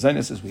mezaini. For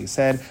mezainis, as we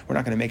said, we're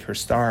not going to make her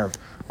starve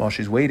while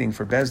she's waiting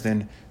for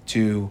Bezdin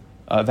to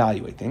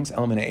evaluate things.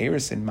 Elamina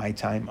Erisin, my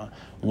time.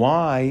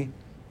 Why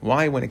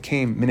when it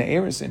came Mina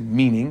Erisin,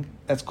 meaning,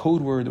 that's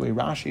code word, the way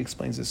Rashi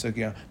explains this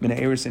sugya, Mina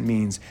Erisin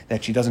means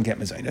that she doesn't get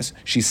mezainis.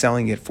 She's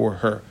selling it for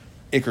her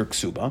ikr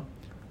ksuba,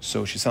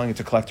 so she's selling it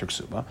to collect her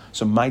ksuba.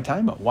 So my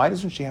time, why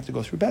doesn't she have to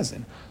go through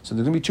Bezdin? So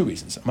there's going to be two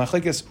reasons. That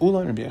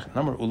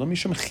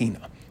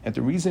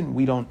the reason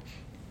we don't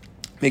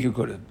make her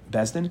go to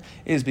Bezdin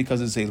is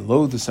because it's a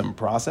loathsome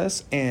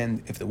process,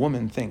 and if the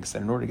woman thinks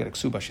that in order to get a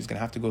ksuba, she's going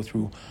to have to go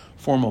through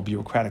formal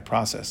bureaucratic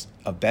process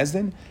of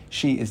Bezdin,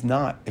 she is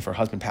not, if her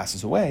husband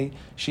passes away,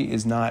 she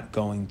is not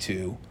going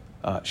to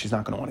she's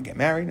not going to want to get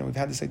married. And we've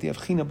had this idea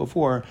of china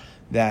before,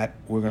 that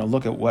we're going to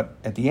look at what,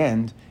 at the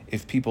end,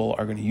 if people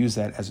are going to use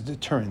that as a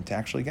deterrent to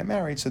actually get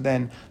married, so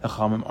then the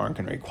Chachamim aren't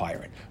going to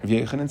require it. Rav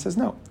Yochanan says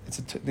no, it's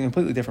a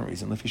completely different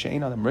reason.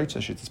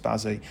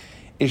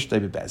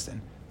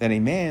 That a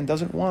man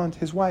doesn't want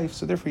his wife,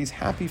 so therefore he's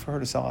happy for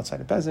her to sell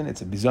outside of Bezdin.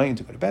 It's a bizayin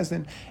to go to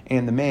Bezdin,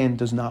 and the man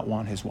does not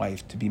want his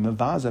wife to be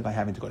mavaza by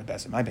having to go to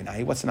Bezdin.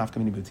 What's the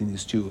nafkamina between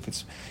these two? If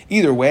it's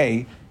either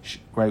way,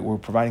 right, we're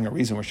providing a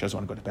reason where she doesn't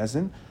want to go to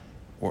Bezdin,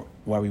 or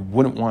why we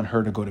wouldn't want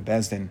her to go to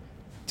Bezdin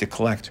to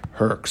collect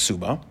her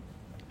ksuba.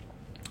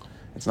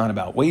 It's not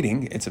about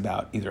waiting. It's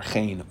about either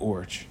chayin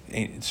or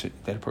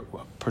that a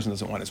person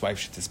doesn't want his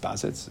wife to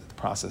disposit. The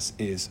process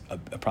is a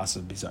process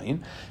of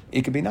bizayin.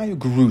 It could be nayu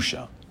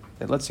grusha.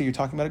 That let's say you're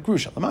talking about a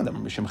grusha,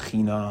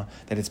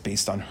 that it's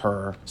based on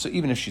her. So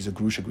even if she's a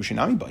grusha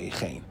nami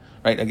chayin,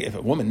 right? If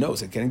a woman knows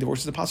that getting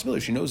divorced is a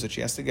possibility, she knows that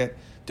she has to get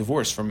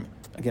divorced from.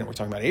 Again, we're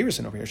talking about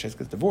Arison over here. She has to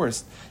get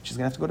divorced. She's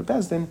going to have to go to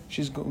Bezdin.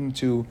 She's going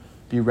to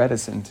be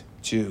reticent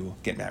to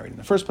get married in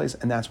the first place,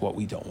 and that's what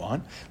we don't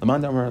want.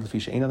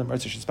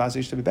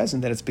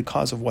 That it's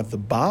because of what the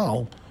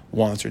Baal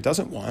wants or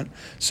doesn't want.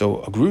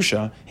 So a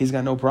grusha, he's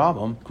got no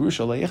problem.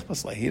 Grusha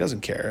leichbas, he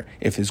doesn't care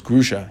if his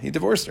grusha, he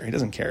divorced her. He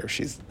doesn't care if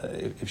she's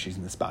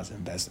in the spaza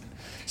and Bezdin.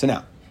 So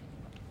now,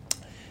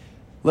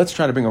 let's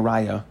try to bring a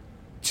raya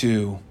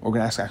to. We're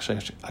going to ask actually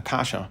a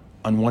kasha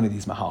on one of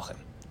these mahalchim.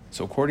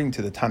 So according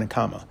to the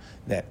Tanakama,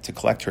 that to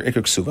collect her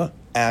ikr ksuva,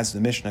 as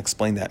the Mishnah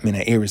explained that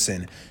mina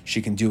erisin,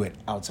 she can do it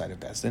outside of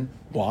Bezdin.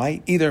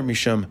 Why? Either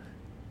mishum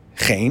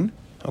chayin,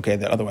 okay,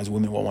 that otherwise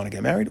women won't want to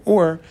get married,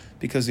 or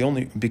because ein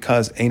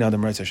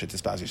adam reitzah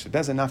shetispazish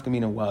Bezdin,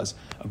 nafkamina was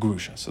a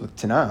grusha. So the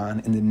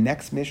Tanan in the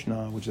next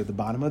Mishnah, which is at the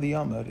bottom of the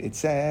Yamud, it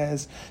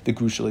says the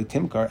grusha le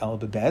timkar el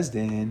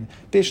bebezdin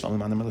bishlam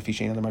l'manam lefi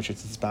shein adam reitzah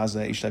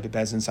shetispazish ishtay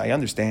bebezdin. So I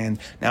understand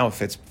now. It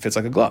fits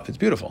like a glove. It's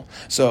beautiful.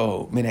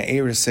 So mina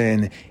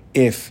erisin.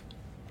 If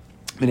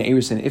the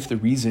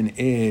reason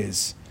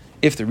is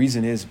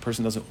a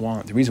person doesn't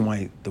want, the reason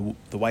why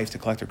the wife to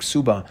collect her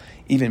ksuba,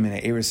 even in a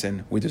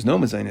erison where there's no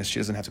mezainis, she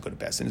doesn't have to go to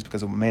Bezdin, is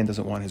because a man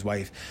doesn't want his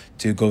wife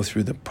to go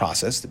through the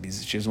process,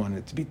 she doesn't want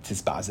it to be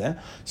tisbazeh.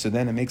 So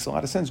then it makes a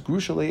lot of sense.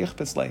 Grusha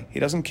leichbetzlei, he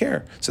doesn't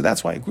care. So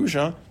that's why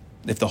grusha,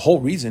 if the whole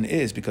reason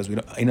is because we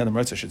don't, another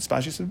Maritza should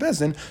spashis of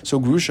Bezdin,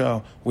 so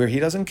grusha, where he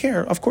doesn't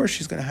care, of course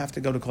she's going to have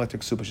to go to collect her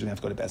ksuba, she's going to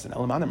have to go to Bezdin.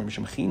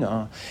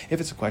 If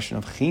it's a question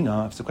of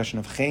china, if it's a question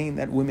of chayin,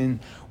 that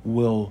women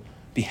will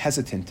be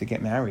hesitant to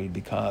get married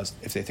because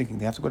if they're thinking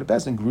they have to go to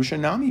Bezdin, grusha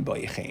nami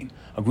by chayin.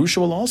 A grusha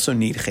will also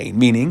need chayin,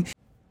 meaning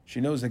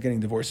she knows that getting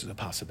divorced is a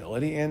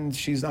possibility, and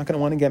she's not going to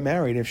want to get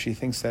married if she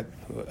thinks that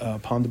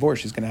upon divorce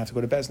she's going to have to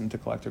go to Bezdin to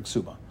collect her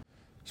ksuba.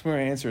 So my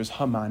answer is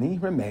Hamani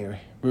Remeir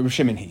Rav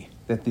Shimon he,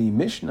 that the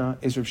Mishnah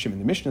is Rav Shimon.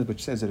 The Mishnah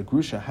which says that a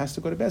grusha has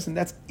to go to Bezdin,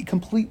 that's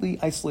completely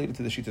isolated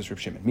to the Shitas Rav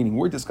Shimon. Meaning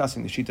we're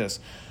discussing the Shitas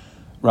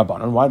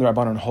Rabbanon. Why did the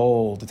Rabbanon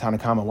hold the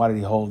Tanakama? Why did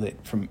he hold it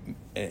from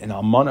an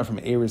almana from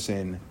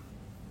Erison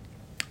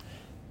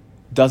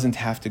doesn't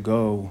have to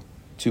go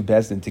to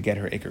Bezdin to get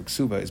her Iker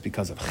Ksuba is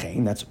because of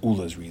Chain. That's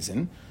Ula's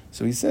reason.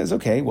 So he says,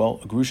 okay, well,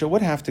 a grusha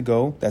would have to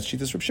go. That's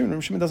Shitas Rav Shimon.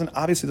 Rav Shimon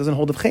obviously doesn't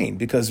hold of Chain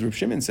because Rav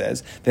Shimon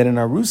says that an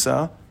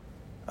Arusa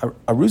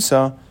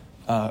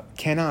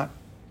cannot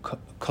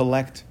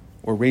collect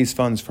or raise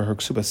funds for her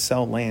ksuba,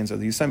 sell lands, or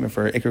the assignment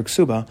for her ikr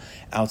ksuba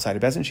outside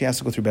of Bezdin. She has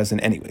to go through Bezdin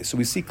anyway. So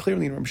we see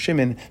clearly in Reb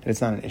Shimon that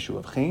it's not an issue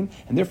of chayin,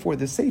 and therefore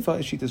the seifa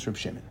is shitas Reb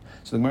Shimon.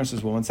 So the Gemara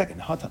says, well, 1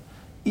 second, hata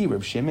I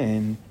Reb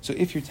Shimon. So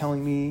if you're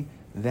telling me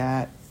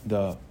that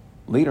the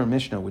later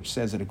Mishnah, which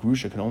says that a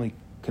grusha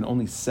can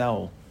only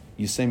sell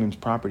Yisemim's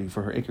property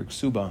for her ikr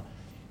ksuba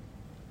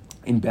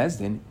in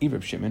Bezdin, I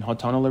Reb Shimon,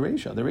 hatana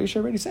l'reisha. The reisha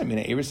already said,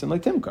 mina erisin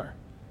like timkar.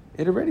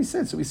 It already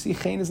said. So we see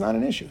chayin is not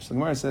an issue. So the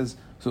Gemara says,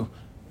 so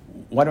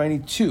why do I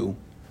need two?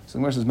 So the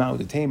Gemara says, Ma'u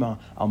detema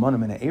almana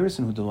mina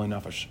erisin hu deloy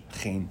nafash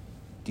chayin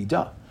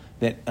dida.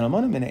 That an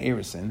almana mina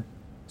erisin,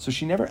 so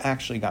she never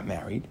actually got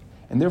married,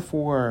 and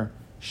therefore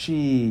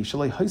she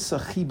shalei haisa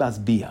chibas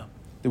bia.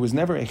 There was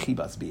never a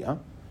chibas bia.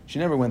 She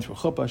never went through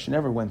chuppah. She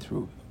never went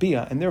through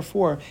bia, and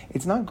therefore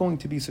it's not going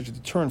to be such a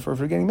deterrent for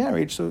her getting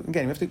married. So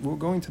again, we're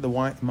going to the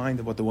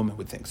mind of what the woman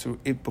would think. So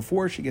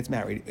before she gets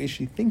married, is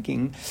she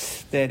thinking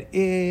that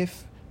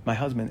if my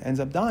husband ends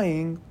up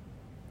dying,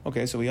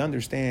 okay, so we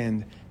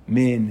understand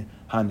min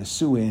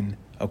hanasuin,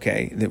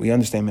 okay, that we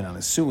understand min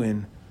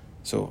hanasuin.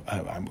 So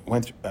I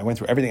went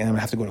through everything, and I'm going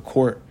to have to go to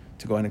court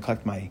to go in and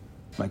collect my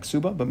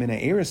ksuba. But min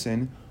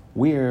ha'erisin,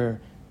 where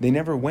they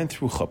never went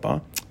through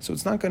chuppah, so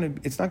it's not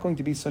going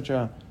to be such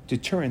a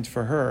deterrent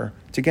for her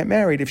to get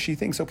married if she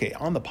thinks, okay,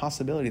 on the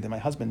possibility that my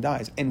husband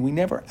dies, and we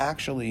never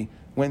actually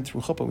went through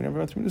chuppah, we never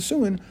went through the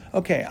suin,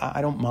 okay, I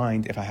don't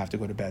mind if I have to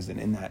go to Bezdin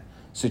in that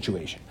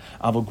situation.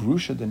 Aval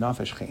grusha de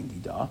nafesh chen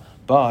dida,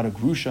 but a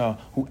grusha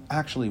who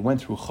actually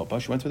went through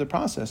chuppah, she went through the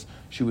process,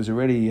 she was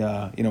already,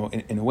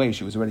 in a way,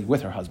 she was already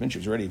with her husband, she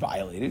was already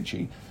violated,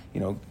 she,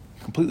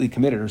 completely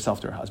committed herself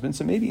to her husband,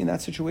 so maybe in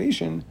that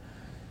situation,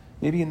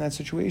 maybe in that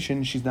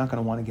situation, she's not going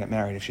to want to get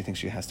married if she thinks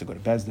she has to go to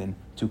Bezdin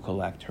to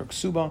collect her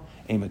ksuba,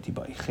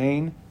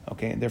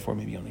 okay, and therefore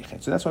maybe only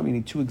chen. So that's why we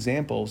need two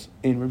examples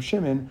in Reb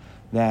Shimon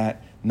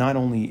that not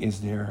only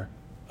is there,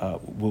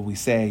 will we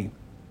say,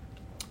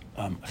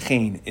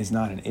 chen is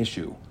not an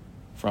issue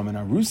from an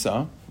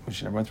arusa, which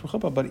should never went through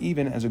chuppah, but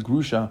even as a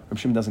grusha, Reb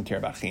Shimon doesn't care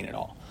about chen at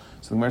all.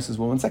 So the Gemara says,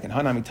 well, 1 second,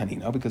 Hanami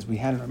Tanina, because we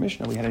had in our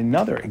Mishnah, we had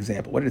another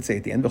example. What did it say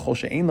at the end? So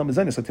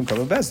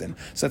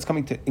that's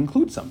coming to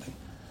include something.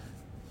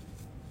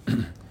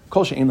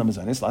 What's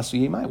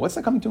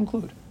that coming to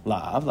include?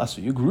 Lav,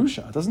 lasuyu,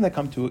 grusha. Doesn't that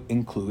come to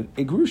include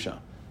a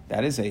grusha?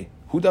 That is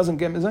who doesn't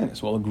get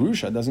mezainis? Well, a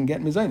grusha doesn't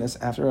get mezainis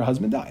after her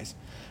husband dies.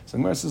 So the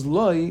Gemara says,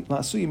 Loi,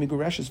 lasuyu,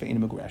 migureshes, ve'ina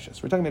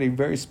migureshes. We're talking about a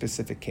very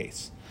specific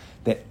case.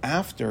 That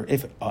after,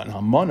 if an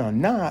hamana,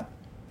 not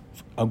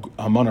a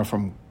hamana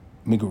from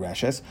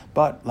migureshes,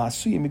 but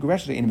lasuya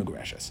migureshes ve'ina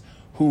migureshes,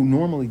 who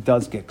normally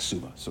does get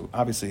ksuba. So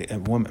obviously, a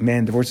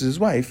man divorces his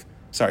wife,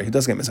 who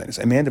does get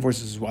mezainis. A man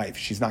divorces his wife,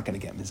 she's not going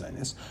to get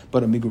mezainis.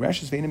 But a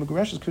migureshes ve'ina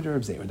migureshes could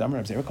Reb Zera. Damar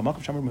Reb Zera,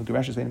 kamakam shamar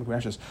migureshes ve'ina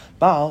migureshes.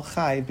 Baal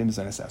chayv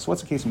b'mezainis. So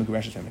what's the case of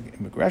migureshes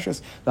ve'ina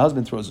migureshes? The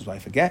husband throws his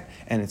wife a get,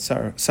 and it's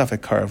safek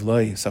karav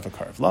lo, safek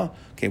karav la.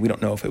 Okay, we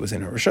don't know if it was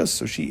in her rishus,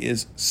 so she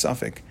is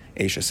safek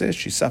eshasis.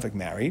 She's safek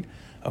married.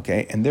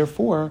 Okay, and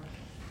therefore,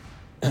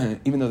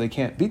 even though they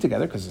can't be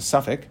together because it's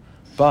safek,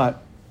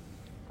 but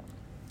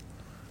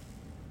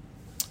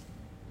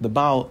the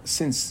Baal,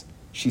 since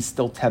she's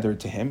still tethered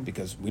to him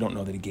because we don't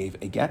know that he gave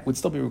a get, would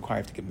still be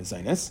required to give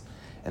mezainis.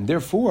 And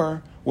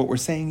therefore, what we're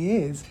saying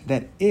is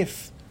that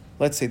if,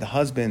 let's say the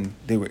husband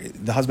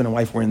and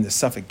wife were in the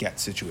safek get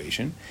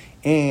situation,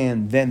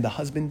 and then the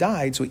husband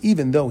died, so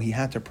even though he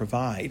had to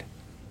provide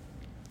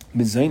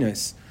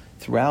mezainis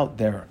throughout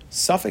their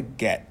safek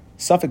get,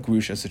 safek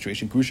grusha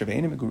situation, grusha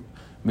ve'ena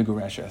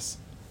migureshes,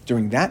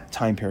 during that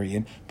time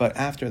period, but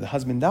after the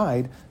husband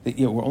died,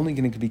 we're only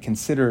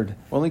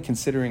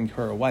considering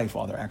her a wife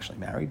while they're actually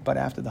married, but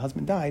after the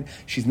husband died,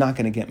 she's not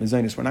going to get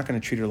mezainis. We're not going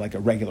to treat her like a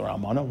regular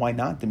almana. Why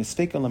not? The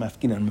mistake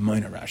lemafkina and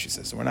memaina, Rashi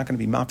says. So we're not going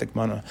to be mafik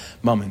mana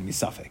maman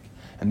misafik.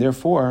 And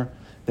therefore,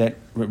 that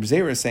Reb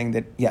Zera is saying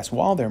that, yes,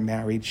 while they're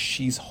married,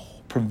 he's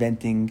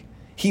preventing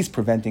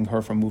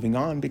her from moving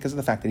on because of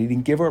the fact that he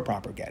didn't give her a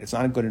proper get. It's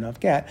not a good enough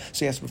get, so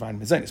he has to provide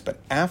mezainis. But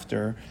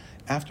after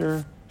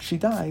she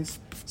dies,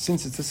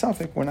 since it's a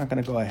suffix, we're not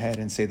going to go ahead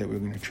and say that we're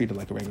going to treat her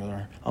like a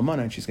regular almana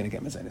and she's going to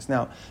get mezainis.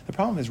 Now, the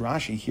problem is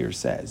Rashi here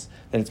says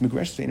that it's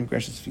migreshes ve'ena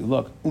migreshes, if you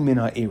look,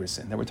 umina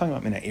erisin, that we're talking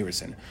about mina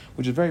erisin,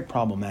 which is very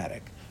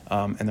problematic.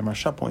 And the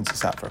Marsha points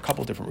this out for a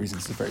couple of different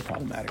reasons. It's very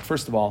problematic.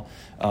 First of all,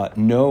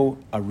 no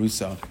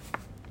arusa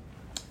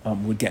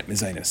would get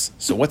mezainis.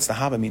 So what's the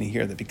hava meaning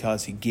here? That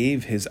because he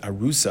gave his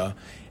arusa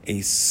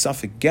a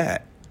suffix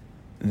get,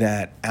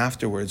 that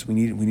afterwards we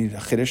needed a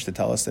chiddush to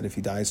tell us that if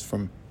he dies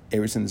from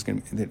Erison, is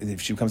going to,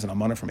 if she becomes an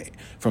almana from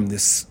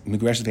this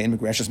migreshes ve'en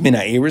migreshes mina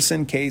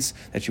Erison case,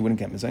 that she wouldn't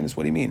get mezainis.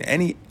 What do you mean?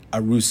 Any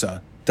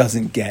arusa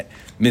doesn't get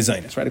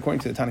mezainis, right? According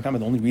to the Tanakh,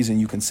 the only reason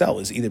you can sell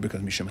is either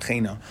because misham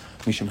china,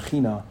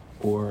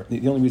 or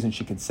the only reason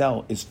she can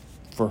sell is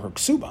for her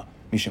ksuba,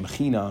 misham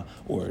china,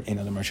 or in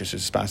other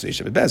marshas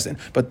bezdin,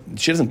 but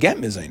she doesn't get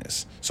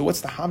mezainis. So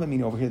what's the hava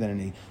mean over here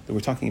that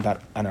we're talking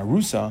about an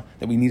arusa,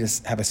 that we need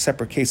to have a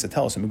separate case to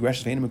tell us, and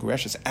migreshes ve'en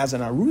migreshes as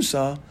an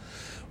arusa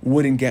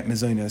wouldn't get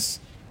mezainis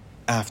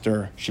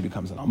after she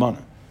becomes an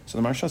almana. So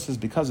the Marsha says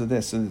because of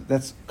this, so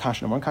that's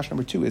kasha number one. Kasha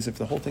number two is if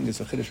the whole thing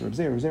is a chiddush of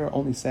Reb Zera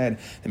only said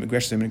that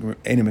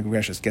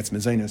migreshes gets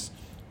mezainis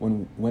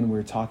when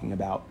we're talking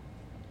about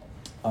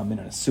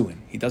min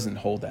suin. He doesn't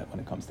hold that when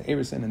it comes to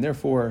Erison, and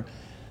therefore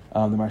the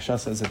Marsha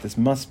says that this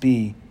must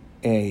be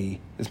a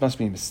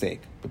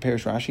mistake. But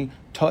Perish Rashi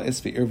ta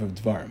is ve'irv of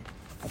dvarim.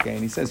 Okay,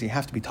 and he says you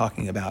have to be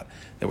talking about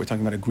that we're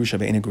talking about a grusha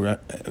ve'ena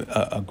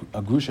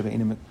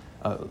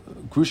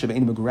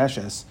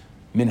migureshes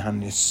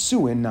minhan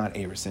nisuin, not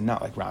erison,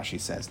 not like Rashi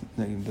says.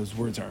 Those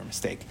words are a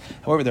mistake.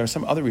 However, there are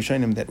some other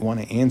Rishonim that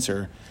want to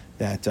answer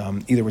that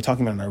either we're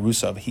talking about an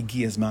arusa of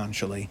higiyazman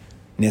shalei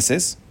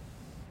nisis.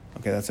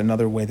 Okay, that's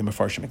another way the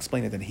Mefarshim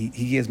explain it, that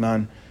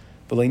higiyazman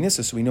b'lei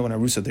nisis. So we know in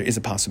arusa there is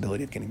a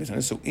possibility of getting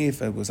mezainis. So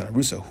if it was an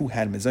arusa who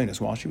had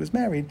mezainis while she was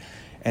married,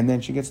 and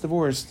then she gets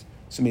divorced,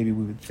 so maybe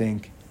we would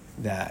think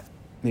that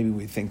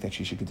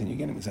she should continue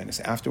getting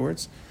mezainis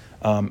afterwards.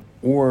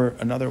 Or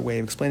another way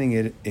of explaining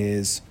it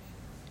is,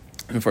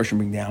 the first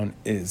bring down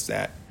is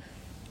that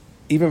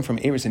even from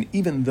Erison,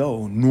 even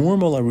though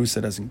normal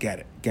arusa doesn't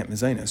get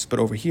mezainis, but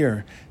over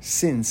here,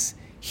 since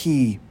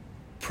he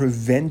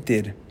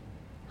prevented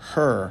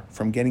her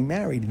from getting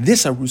married,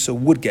 this arusa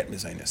would get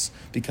mezainis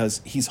because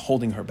he's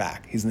holding her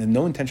back. He's in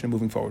no intention of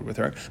moving forward with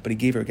her, but he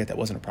gave her a get that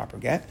wasn't a proper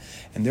get,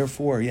 and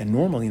therefore,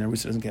 normally an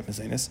arusa doesn't get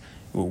mezainis.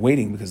 We're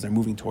waiting because they're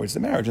moving towards the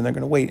marriage, and they're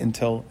going to wait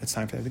until it's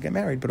time for them to get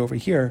married. But over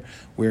here,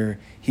 where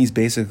he's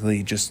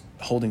basically just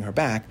holding her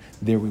back,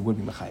 there we would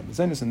be mechayim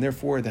mezainis, and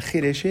therefore the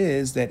chiddush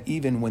is that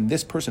even when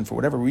this person, for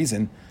whatever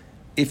reason,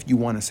 if you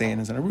want to say it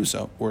as an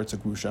arusa or it's a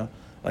grusha,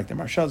 like the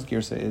Marshal's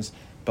girsa is,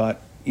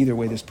 but either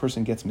way, this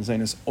person gets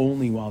mezainis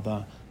only while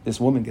the this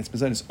woman gets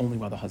mezainis only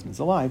while the husband's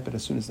alive, but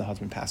as soon as the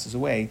husband passes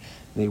away,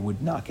 they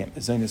would not get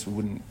mezainis.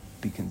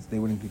 They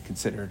wouldn't be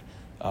considered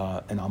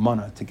an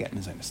almana to get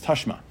mezainis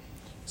tashma.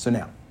 So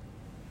now,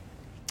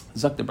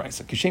 zak the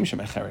brisa kishem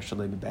shemecheres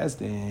shalei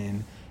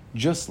bebezdin,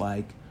 just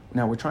like.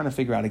 Now we're trying to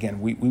figure out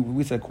again.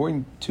 We said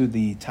according to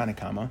the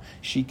Tanakama,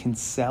 she can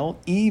sell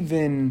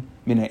even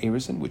mina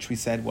erisin, which we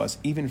said was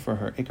even for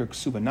her ikar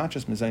ksuba, not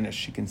just mezainis,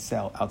 she can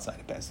sell outside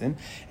of bezdin.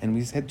 And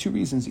we had two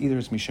reasons: either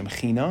it's misham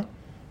china,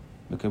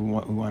 because we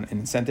want an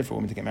incentive for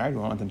women to get married.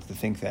 We want them to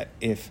think that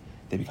if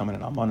they become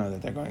an almana,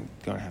 that they're going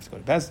to have to go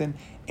to bezdin,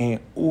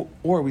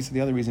 or we said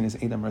the other reason is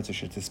edam ratza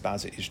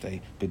shetispaza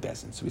ishtei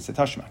bebezdin. So we said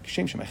tashma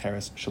kishem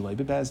shemecheres shalei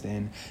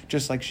bebezdin,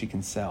 just like she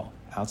can sell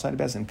outside of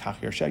bezdin. Kach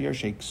yarsha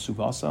yarshek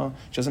suvasa,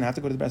 she doesn't have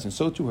to go to the bezdin.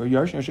 So to her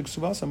yarshek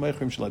suvasa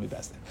meichrim shalei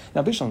bebezdin.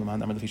 Now bishlam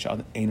leman amar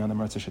lefisha ein adam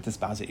ratza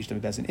shetispaza ishtei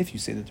bebezdin. If you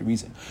say that the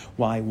reason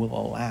why we'll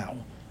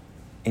allow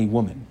a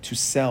woman to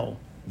sell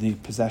the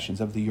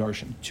possessions of the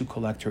yarshim to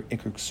collect her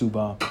ikar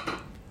ksuba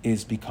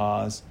is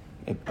because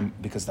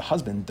the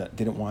husband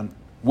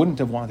wouldn't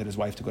have wanted his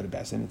wife to go to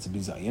bezdin. It's a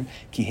bizayin.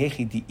 Ki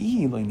hechi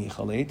di'i lo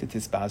nichale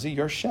tetisbazi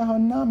yarsheha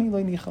nami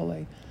lo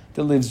nichale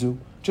delivzu.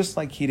 Just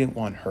like he didn't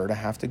want her to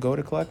have to go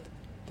to collect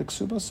the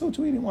ksuba, so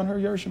too he didn't want her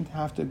yarshim to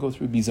have to go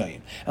through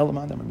bizayin.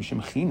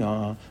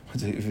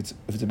 If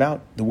it's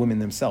about the women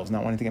themselves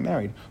not wanting to get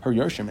married, her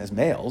yarshim as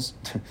males.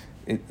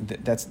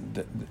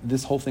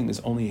 This whole thing is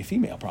only a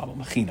female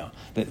problem, china,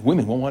 that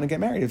women won't want to get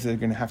married if they're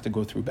going to have to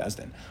go through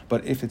bezdin.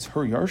 But if it's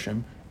her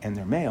yarshim and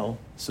they're male,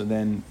 so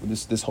then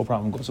this whole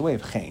problem goes away.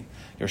 Of chen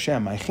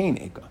yarshem my chen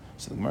eka.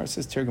 So the Gemara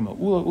says Tergama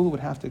Ula would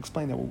have to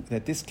explain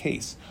that this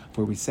case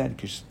where we said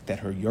that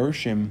her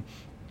yarshim,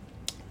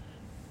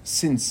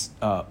 since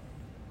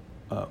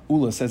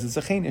Ula says it's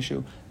a chen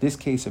issue, this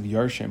case of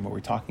yarshim, what we're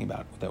talking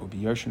about, that would be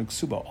yarshim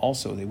ksuba,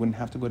 also they wouldn't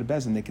have to go to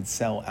bezdin, they could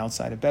sell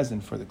outside of bezdin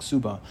for the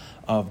ksuba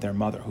of their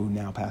mother, who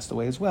now passed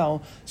away as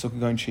well. So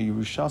going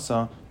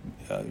sheyirushasa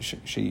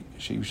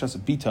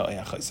bita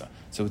eyachaisa.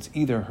 So it's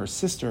either her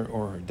sister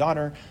or her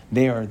daughter,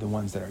 they are the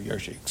ones that are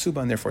yarshim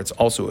ksuba, and therefore it's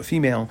also a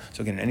female.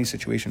 So again, in any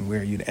situation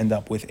where you'd end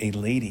up with a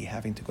lady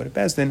having to go to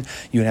bezdin,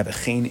 you would have a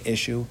chen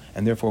issue,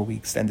 and therefore we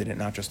extended it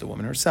not just to the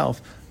woman herself,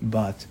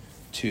 but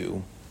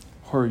to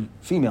her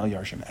female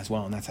yarshim as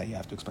well, and that's how you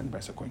have to explain the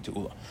brisa according to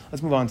Ula.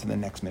 Let's move on to the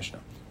next Mishnah.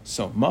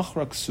 So,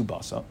 machra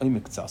ksubasa,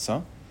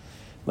 miktsasa.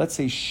 Let's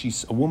say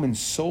a woman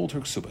sold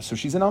her ksuba. So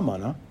she's an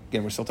almana.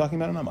 Again, we're still talking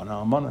about an almana.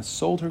 Almana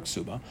sold her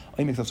ksuba,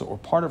 miktsasa, or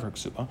part of her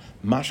ksuba,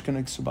 mashkin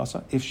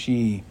ksubasa. If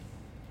she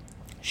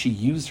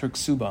used her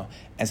ksuba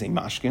as a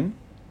mashkin,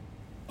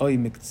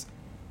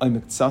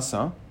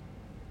 miktsasa.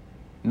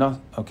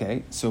 Not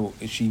okay. So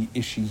if she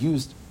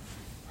used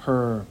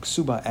her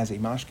ksuba as a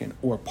mashkin,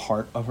 or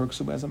part of her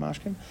ksuba as a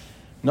mashkin,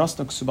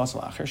 nasna ksubas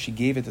l'achar, she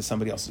gave it to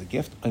somebody else as a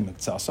gift,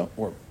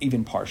 or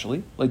even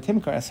partially, like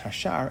timkar es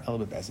hashar el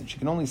bezdin. She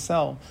can only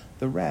sell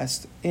the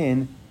rest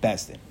in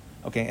bezdin.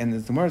 Okay, and the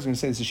Gemara is going to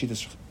say this is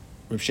Shitas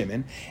Rav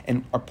Shimon,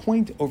 and our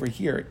point over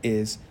here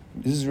is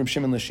this is Rav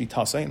Shimon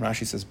l'shitasa, and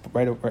Rashi says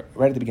right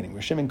at the beginning,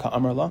 Rav Shimon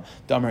ka'amar la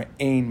damar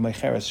ein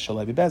mecheres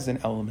shalei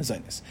bebezdin el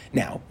mezainis.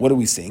 Now, what are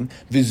we seeing?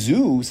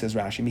 Vizu, says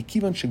Rashi,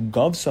 mikivan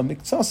shegavsa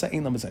miktsasa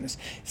ein la mezainis.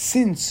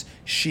 Since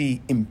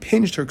she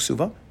impinged her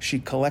ksuba, she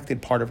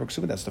collected part of her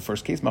ksuba. That's the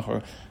first case.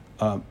 Machar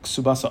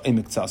ksubasa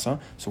imiktsasa.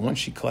 So once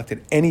she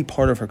collected any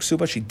part of her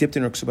ksuba, she dipped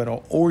in her ksuba at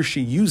all, or she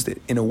used it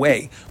in a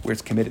way where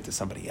it's committed to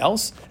somebody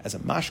else as a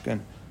mashkan,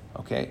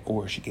 okay,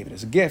 or she gave it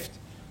as a gift.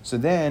 So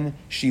then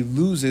she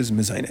loses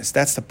mezainis.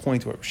 That's the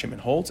point where Rav Shimon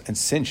holds. And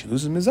since she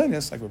loses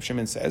mezainis, like Rav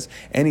Shimon says,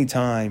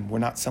 anytime we're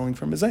not selling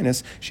for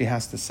mezainis, she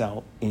has to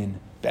sell in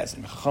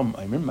bezdin.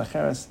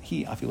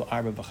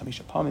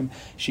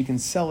 She can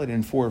sell it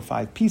in 4 or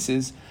 5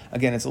 pieces.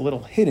 Again, it's a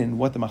little hidden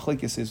what the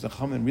machlekes is. The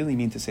chachamim really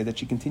mean to say that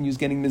she continues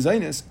getting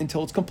mezainis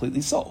until it's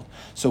completely sold.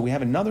 So we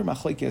have another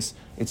machlekes.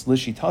 It's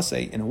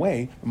lishitase in a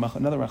way.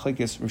 Another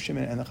machlekes, Rav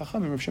Shimon and the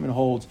chachamim. Rav Shimon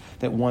holds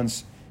that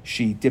once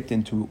she dipped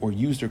into or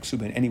used her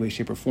ksuba in any way,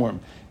 shape, or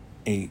form,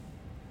 a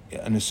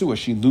nesua,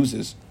 she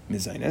loses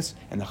mezainis,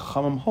 and the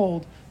chachamim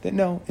hold that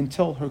no,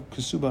 until her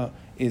ksuba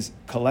is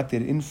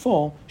collected in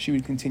full, she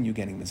would continue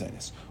getting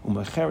mezainis.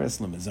 Umecheres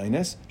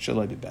lemezainis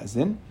shalei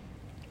bebezdin,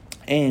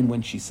 and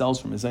when she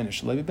sells for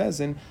mezainis shalei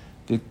bebezdin,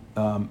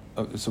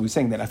 so we're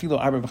saying that afilo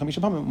arba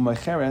v'chamisha pamim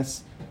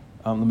umecheres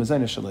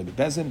lemezainis shalei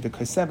bebezdin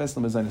v'kaiseves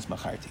lemezainis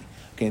macharti.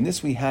 Okay, and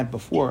this we had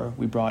before,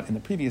 we brought in the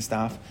previous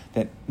daf,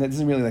 that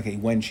isn't really like a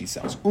when she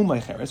sells.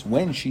 Umaycheres,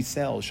 when she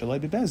sells, shalai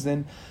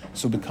bebezdin,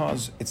 so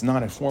because it's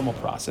not a formal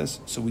process,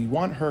 so we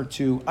want her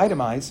to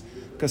itemize,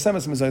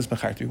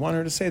 we want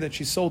her to say that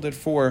she sold it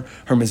for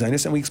her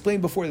mezainis, and we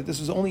explained before that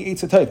this was only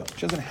Eitz HaTova.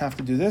 She doesn't have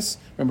to do this.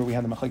 Remember, we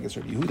had the machlekes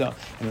Rabbi Yehuda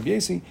and Rabbi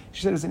Yesi.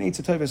 She said it's an Eitz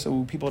HaTova,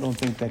 so people don't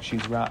think that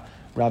she's Rav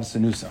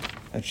Sanusa,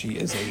 that she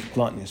is a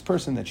gluttonous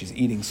person, that she's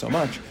eating so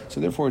much, so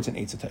therefore it's an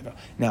Eitz HaTova.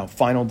 Now,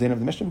 final din of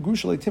the Mishnah,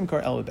 Grusha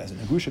Timkar El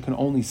Bezdin. A Grusha can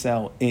only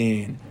sell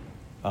in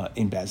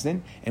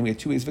Bezdin, and we have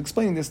 2 ways of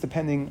explaining this,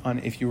 depending on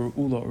if you were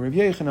Ula or Rav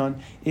Yechanan.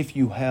 If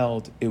you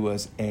held it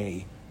was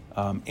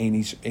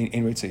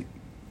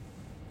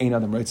Ein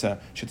Adam Reitza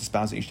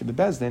Shetispaza Ishta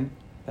Bebezdin.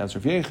 That's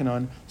Rav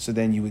Yechanan. So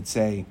then you would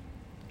say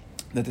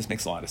that this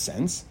makes a lot of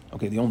sense.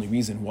 Okay, the only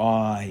reason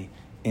why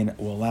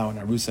will allow an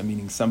arusa,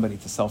 meaning somebody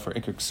to sell for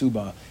Iker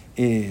Ksuba,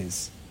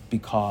 is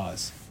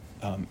because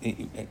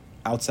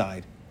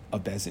outside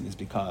of Bezin is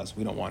because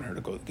we don't want her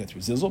to get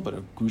through Zizzle, but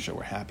a Grusha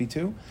we're happy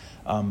to.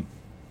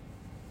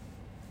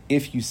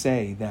 If you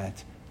say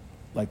that,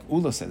 like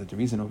Ula said, that the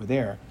reason over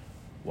there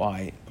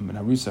why an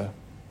arusa,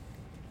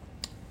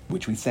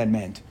 which we said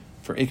meant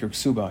for Iker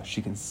Ksuba,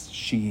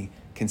 she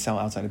can sell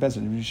outside of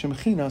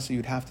Bezin, so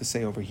you'd have to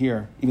say over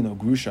here, even though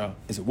Grusha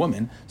is a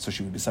woman, so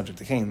she would be subject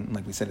to Chain,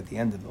 like we said at the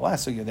end of the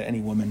last sugya, that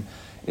any woman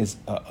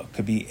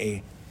could be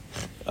a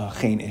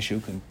Chain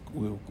issue.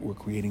 We're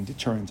creating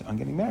deterrent on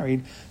getting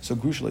married. So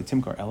Grusha like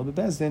Timkar Ela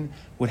Bezdin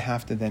would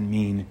have to then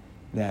mean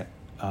that,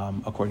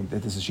 according to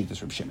this is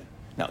Shitas Reb Shimon.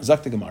 Now,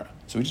 Zakta Gemara.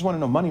 So we just want to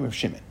know money Reb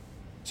Shimon.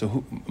 So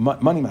who,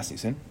 money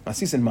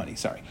Masisin money,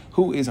 sorry.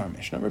 Who is our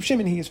Mishnah? Reb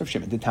Shimon, he is Reb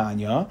Shimon.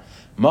 Titania,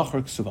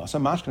 Machar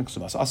Ksubasa, Mashkan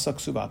Ksubasa, Asa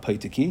Ksuba,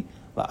 Paitiki,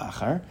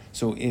 La'achar.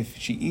 So if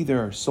she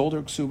either sold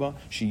her Ksuba,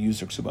 she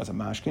used her Ksuba as a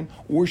Mashkin,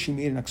 or she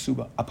made an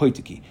Ksuba, a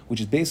Paitiki, which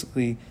is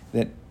basically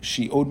that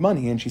she owed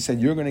money and she said,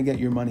 you're going to get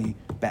your money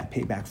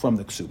paid back from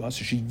the Ksuba.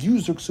 So she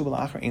used her Ksuba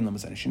La'achar, Ein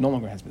Lamazanus. She no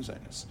longer has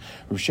Mizanus.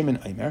 Reb Shimon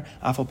Aimer,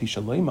 Afal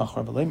Pishalei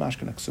Machar, Balei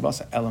Mashkan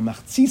Ksubasa, Ela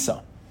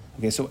Machtzisa.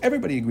 Okay, so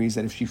everybody agrees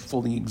that if she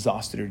fully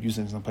exhausted her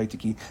using it as a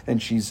paitiki, then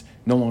she's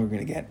no longer going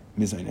to get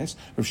mizaynes.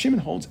 Rav Shimon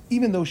holds,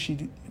 even though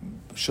she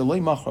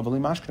shalei machra v'lei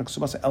mashkan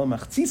ksubasa el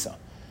machtzisa,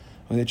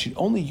 that she'd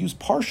only use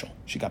partial.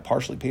 She got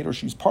partially paid, or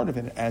she used part of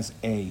it as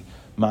a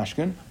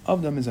mashkan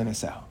of the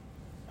mizaynesah.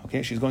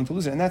 Okay, she's going to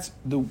lose it, and that's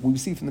we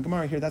see from the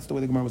Gemara here. That's the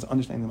way the Gemara was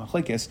understanding the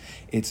machlekes.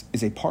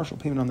 Is a partial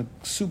payment on the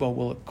ksuba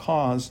will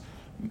cause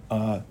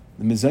the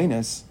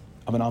mizaynes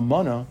of an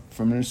almana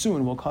from an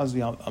nesuin will cause the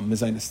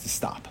mizaynes to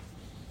stop.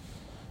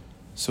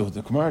 So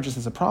the Gemara just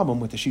has a problem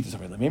with the Shitas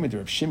of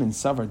Rav Shimon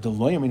Savar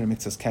Deloy Amina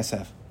Mitzvahs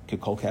Kesef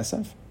Kekol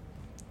Kesef.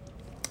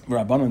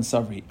 Rabbanon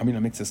Savri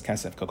Amina Mitzvahs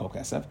Kesef Kekol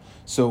Kesef.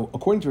 So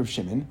according to Rav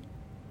Shimon,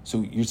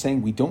 so you're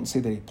saying we don't say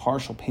that a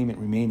partial payment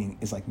remaining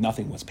is like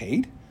nothing was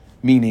paid,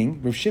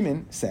 meaning Rav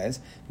Shimon says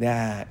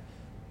that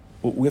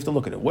we have to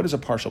look at it. What is a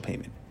partial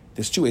payment?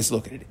 There's two ways to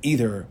look at it.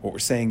 Either what we're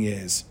saying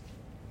is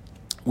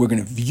we're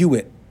going to view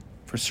it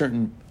for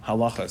certain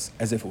halachas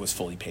as if it was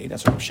fully paid.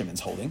 That's what Rav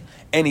Shimon's holding.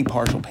 Any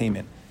partial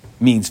payment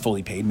means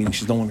fully paid, meaning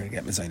she's no longer going to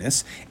get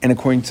mezainis. And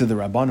according to the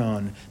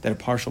Rabbanon, that a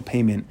partial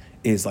payment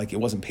is like it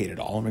wasn't paid at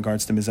all in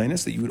regards to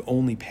mezainis, that you would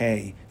only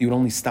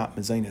stop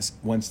mezainis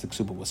once the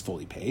ksuba was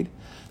fully paid.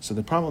 So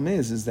the problem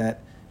is that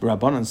the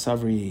Rabbanon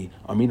Savri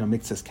Amina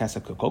Mitzvahs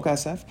Kasef Kokol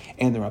Kasef,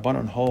 and the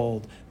Rabbanon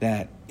hold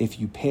that if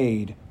you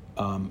paid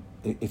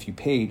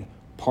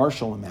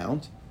partial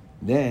amount,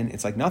 then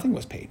it's like nothing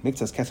was paid.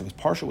 Mitzvahs kesef was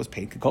partial, was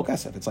paid. Kol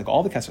kesef, it's like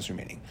all the kesef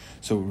remaining.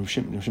 So Rav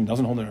Shimon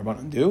doesn't hold the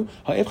Rabbanon do.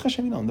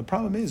 The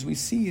problem is we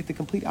see it the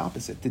complete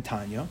opposite.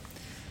 Titania,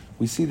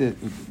 we see that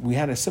we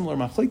had a similar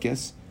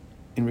machlekes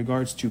in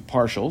regards to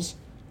partials.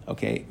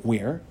 Okay,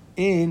 where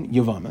in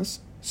Yavamas,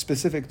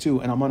 specific to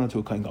an almana to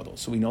a kohen gadol.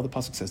 So we know the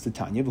pasuk says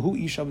Titania,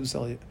 v'hu isha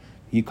b'sel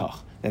yikach,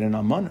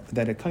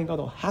 that a kohen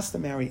gadol has to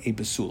marry a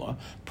besula,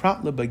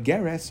 prat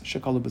lebageres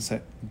shekalu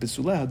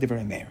besuleha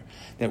divrei meir,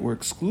 that we're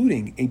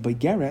excluding a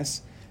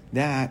bageres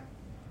that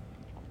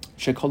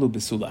shekalu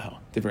besuleha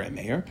divrei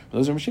meir.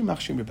 Those are machim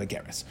machshim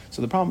begeres.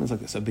 So the problem is like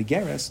this: a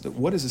begeres.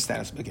 What is the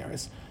status of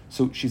begeres?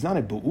 So she's not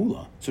a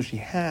beula. So she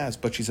has,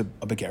 but she's a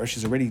begeres.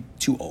 She's already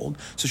too old.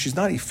 So she's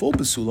not a full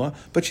besula,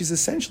 but she's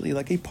essentially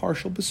like a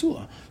partial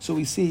besula. So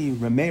we see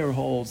Rameir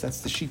holds,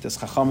 that's the Shitas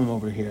Chachamim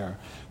over here,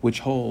 which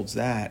holds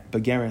that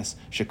begeres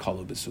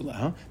shekalu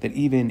besula, that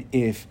even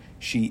if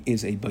she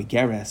is a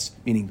begeres,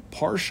 meaning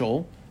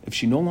partial, if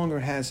she no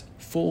longer has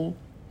full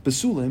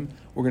besulim,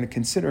 we're going to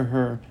consider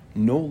her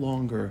no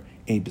longer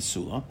a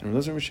besula. And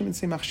Rav Shimon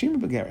say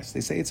machshim begeres. They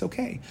say it's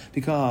okay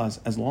because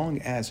as long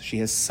as she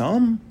has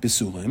some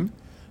besulim,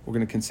 we're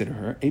going to consider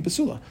her a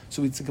besula.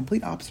 So it's a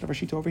complete opposite of our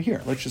shita over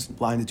here. Let's just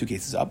line the two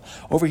cases up.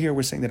 Over here,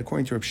 we're saying that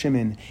according to Rav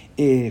Shimon,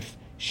 if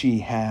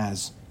she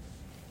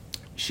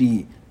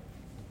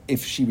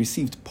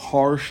received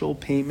partial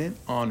payment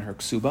on her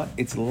ksuba,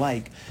 it's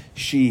like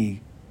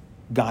she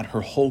got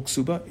her whole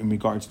ksuba in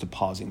regards to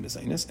pausing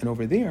mezainis. And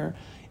over there,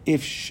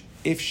 if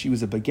she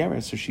was a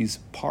begeres, so she's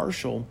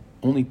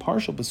only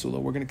partial basula,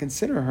 we're going to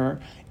consider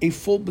her a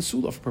full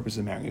basula for purposes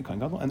of marrying a kohen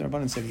gadol. And the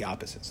Rabbanan said the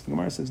opposite. So the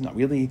Gemara says, no,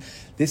 really,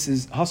 this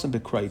is hasan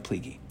bekroi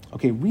pligi.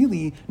 Okay,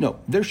 really,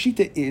 no, their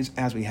shita is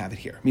as we have it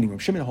here. Meaning,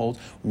 Rav Shimon holds,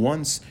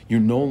 once you're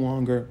no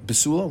longer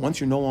basula, once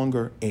you're no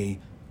longer a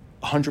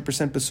 100%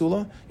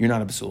 basula, you're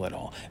not a basula at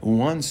all.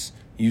 Once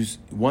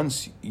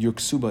your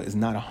ksuba is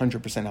not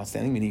 100%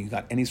 outstanding, meaning you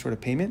got any sort of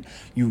payment,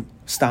 you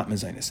stop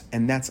mezainis.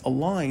 And that's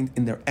aligned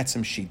in their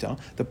etzem shita.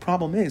 The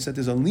problem is that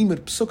there's a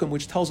limud psukim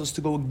which tells us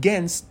to go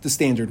against the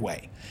standard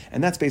way.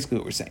 And that's basically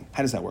what we're saying.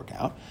 How does that work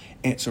out?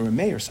 And so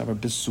Rameir Savar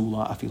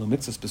Besula Afilu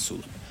Mixas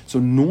Besula. So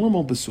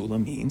normal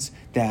Besula means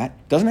that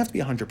doesn't have to be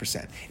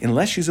 100%.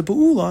 Unless she's a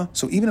Beula,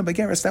 so even a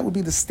Begeris, that would be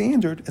the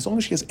standard. As long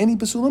as she has any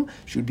Besulam,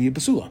 she would be a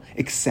Besula.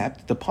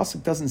 Except the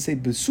Pasuk doesn't say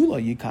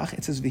Besula Yikach,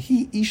 it says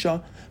Vihi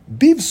Isha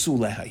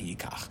Bivsuleha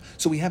Yikach.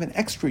 So we have an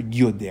extra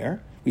Yud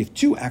there. We have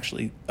two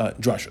actually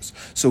drushes.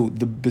 So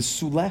the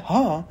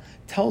Besuleha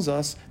tells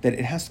us that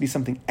it has to be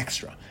something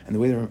extra. And the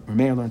way the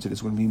Rameir learns it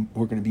is we're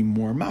going to be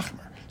more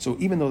machmer. So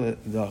even though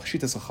the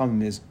Shitas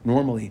Chachamim is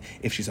normally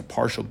if she's a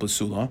partial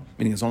basula,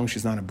 meaning as long as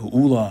she's not a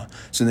bu'ula,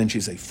 so then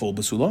she's a full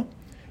basula.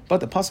 But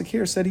the pasuk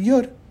here said a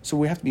yud, so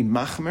we have to be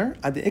machmer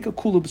ad de'eka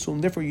kula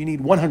basulim. Therefore, you need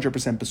 100%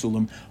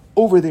 basulim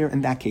over there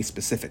in that case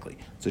specifically.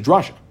 It's a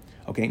drasha.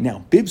 Okay,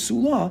 now bib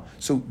sula.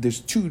 So there's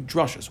two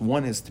drashas.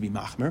 One is to be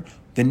machmer.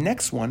 The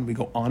next one we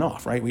go on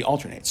off, right? We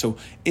alternate. So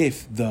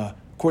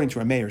according to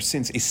Rameir,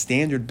 since a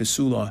standard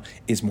basula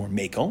is more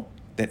makel,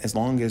 that as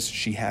long as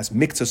she has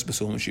miktzas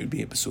basulim, she would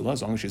be a basula,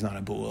 as long as she's not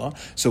a bu'ula.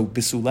 So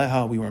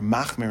bisuleha, we were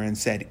machmer and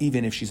said,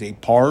 even if she's a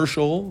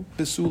partial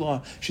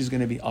basula, she's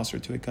going to be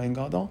asr to a kain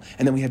gadol.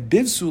 And then we have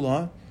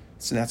bivsula,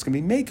 so that's going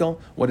to be mekel.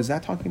 What is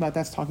that talking about?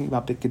 That's talking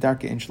about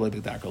b'kedarka and shaloi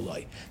b'kedarka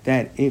loy.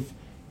 That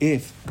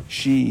if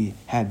she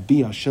had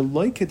bia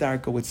shaloi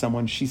kedarka with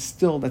someone, she's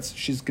going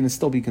to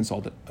still be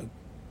called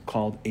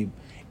a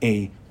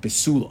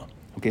basula.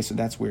 Okay, so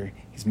that's where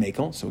he's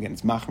mekel. So again,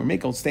 it's machmer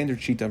mekel. Standard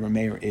shita of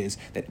Rameir is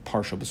that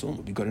partial basulim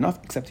would be good enough,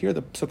 except here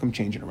the psukim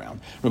change it around.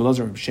 Rabbi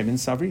Elazar Reb Shimon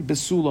Savri,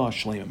 basula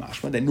shleima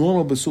mashma, that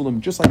normal basulim,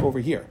 just like over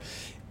here.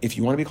 If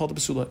you want to be called a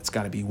basula, it's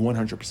got to be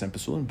 100%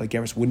 basulim, but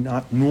Geras would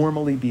not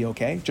normally be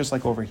okay, just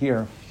like over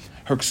here.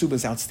 Her ksuba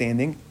is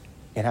outstanding.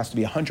 It has to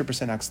be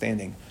 100%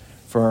 outstanding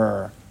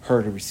for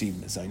her to receive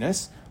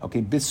mezainis.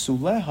 Okay,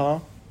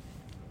 bisuleha,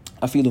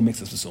 afilu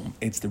mixas basulim.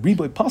 It's the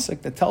Riboy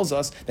pasuk that tells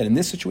us that in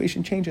this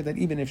situation, change it, that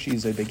even if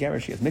she's a begera,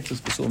 she has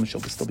mixas basulim,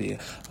 she'll still be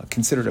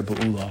considered a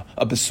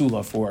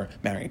basula for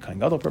marrying kain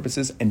gadol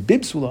purposes. And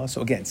bibsula,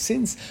 so again,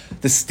 since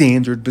the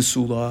standard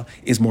basula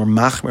is more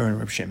machmer and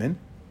Reb Shimon,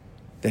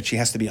 that she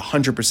has to be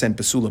 100%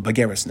 basula,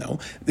 bageris no.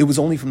 It was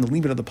only from the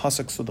limud of the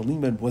pasuk, so the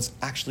limud was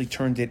actually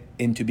turned it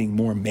into being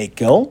more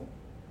mekel.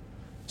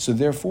 So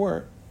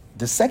therefore,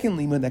 the second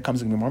limud that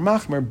comes in more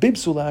machmer,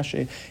 bibsula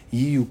she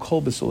yiyu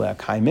kol basula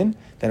kaimin,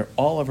 that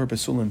all of her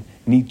basulim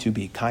need to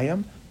be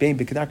kayam, bein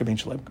b'kedarka, bein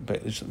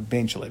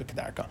shalei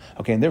b'kedarka.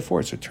 Okay, and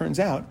therefore, so it turns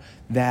out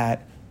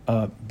that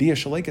bia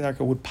shalei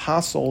kedarka would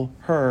passel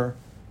her,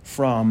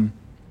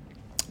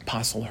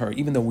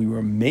 even though we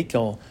were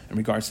makel in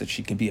regards that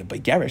she can be a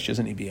begerish,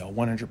 doesn't need to be a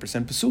 100%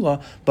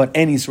 basula, but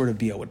any sort of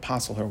bia would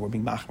passel her. We're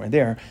being machmer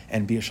there,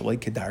 and bia shalei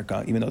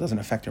kedarka, even though it doesn't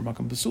affect her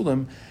makam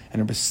basulim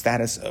and her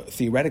status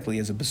theoretically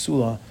as a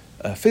basula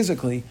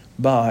physically,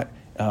 but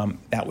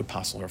that would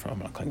passel her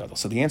from a kain gadol.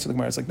 So the answer to the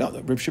Gemara is like, no,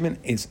 the Reb Shimon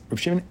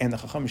and the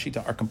Chacham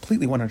Shita are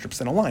completely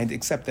 100% aligned,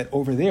 except that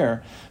over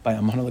there by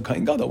Amana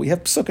kain gadol we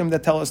have psukim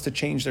that tell us to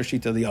change their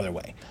shita the other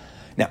way.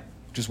 Now,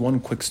 just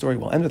one quick story.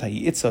 We'll end with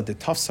Hayitza de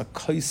Tafsa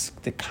Kais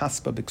de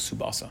Kaspa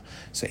Biksubasa.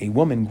 So a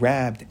woman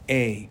grabbed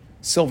a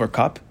silver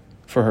cup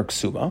for her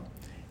ksuba,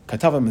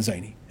 Katava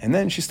Mazaini, and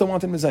then she still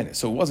wanted Mazainis.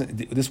 So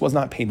this was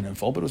not payment in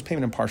full, but it was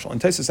payment in partial. And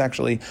Taisus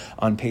actually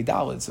on Pei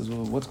Dalet says,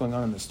 well, what's going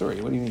on in the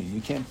story? What do you mean? You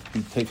can't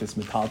be Tafis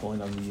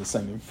Metalbalin on the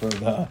assignment for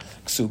the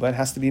ksuba. It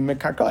has to be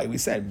Mekarkai. We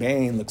said,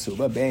 Bain le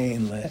ksuba,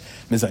 Bain le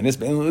Mazainis,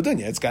 Bain le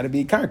Dunya. It's got to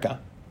be Karka,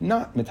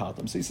 not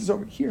Metalbalim. So he says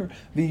over here,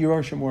 the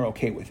Yerushim were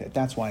okay with it.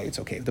 That's why it's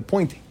okay. The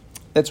point,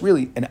 that's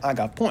really an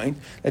agav point.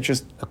 That's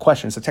just a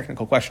question. It's a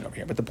technical question over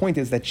here. But the point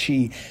is that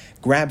she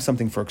grabbed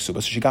something for a ksuba,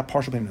 so she got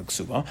partial payment of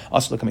ksuba.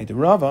 Also, look at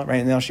Rava, right?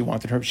 And now she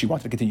wanted to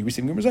continue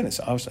receiving her mezenis.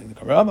 So I was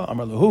like, Rava,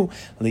 Amar Lahu,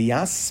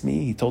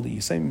 Liyasmi. He told her,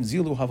 you say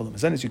Zilu Havala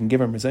mezenis. You can give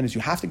her mezenis.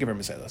 You have to give her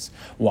mezenis.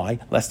 Why?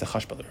 Lest the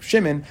chashbal of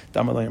Shimon.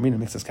 Damar Layamina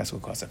makes us kasul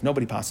kosef.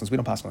 Nobody passes. We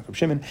don't pass like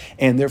Shimon,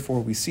 and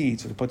therefore we see,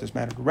 to put this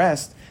matter to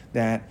rest,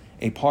 that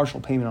a partial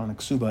payment on a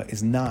ksuba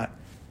is not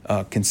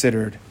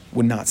considered,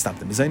 would not stop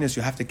the mezainis.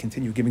 You have to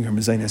continue giving her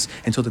mezainis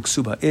until the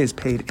ksuba is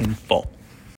paid in full.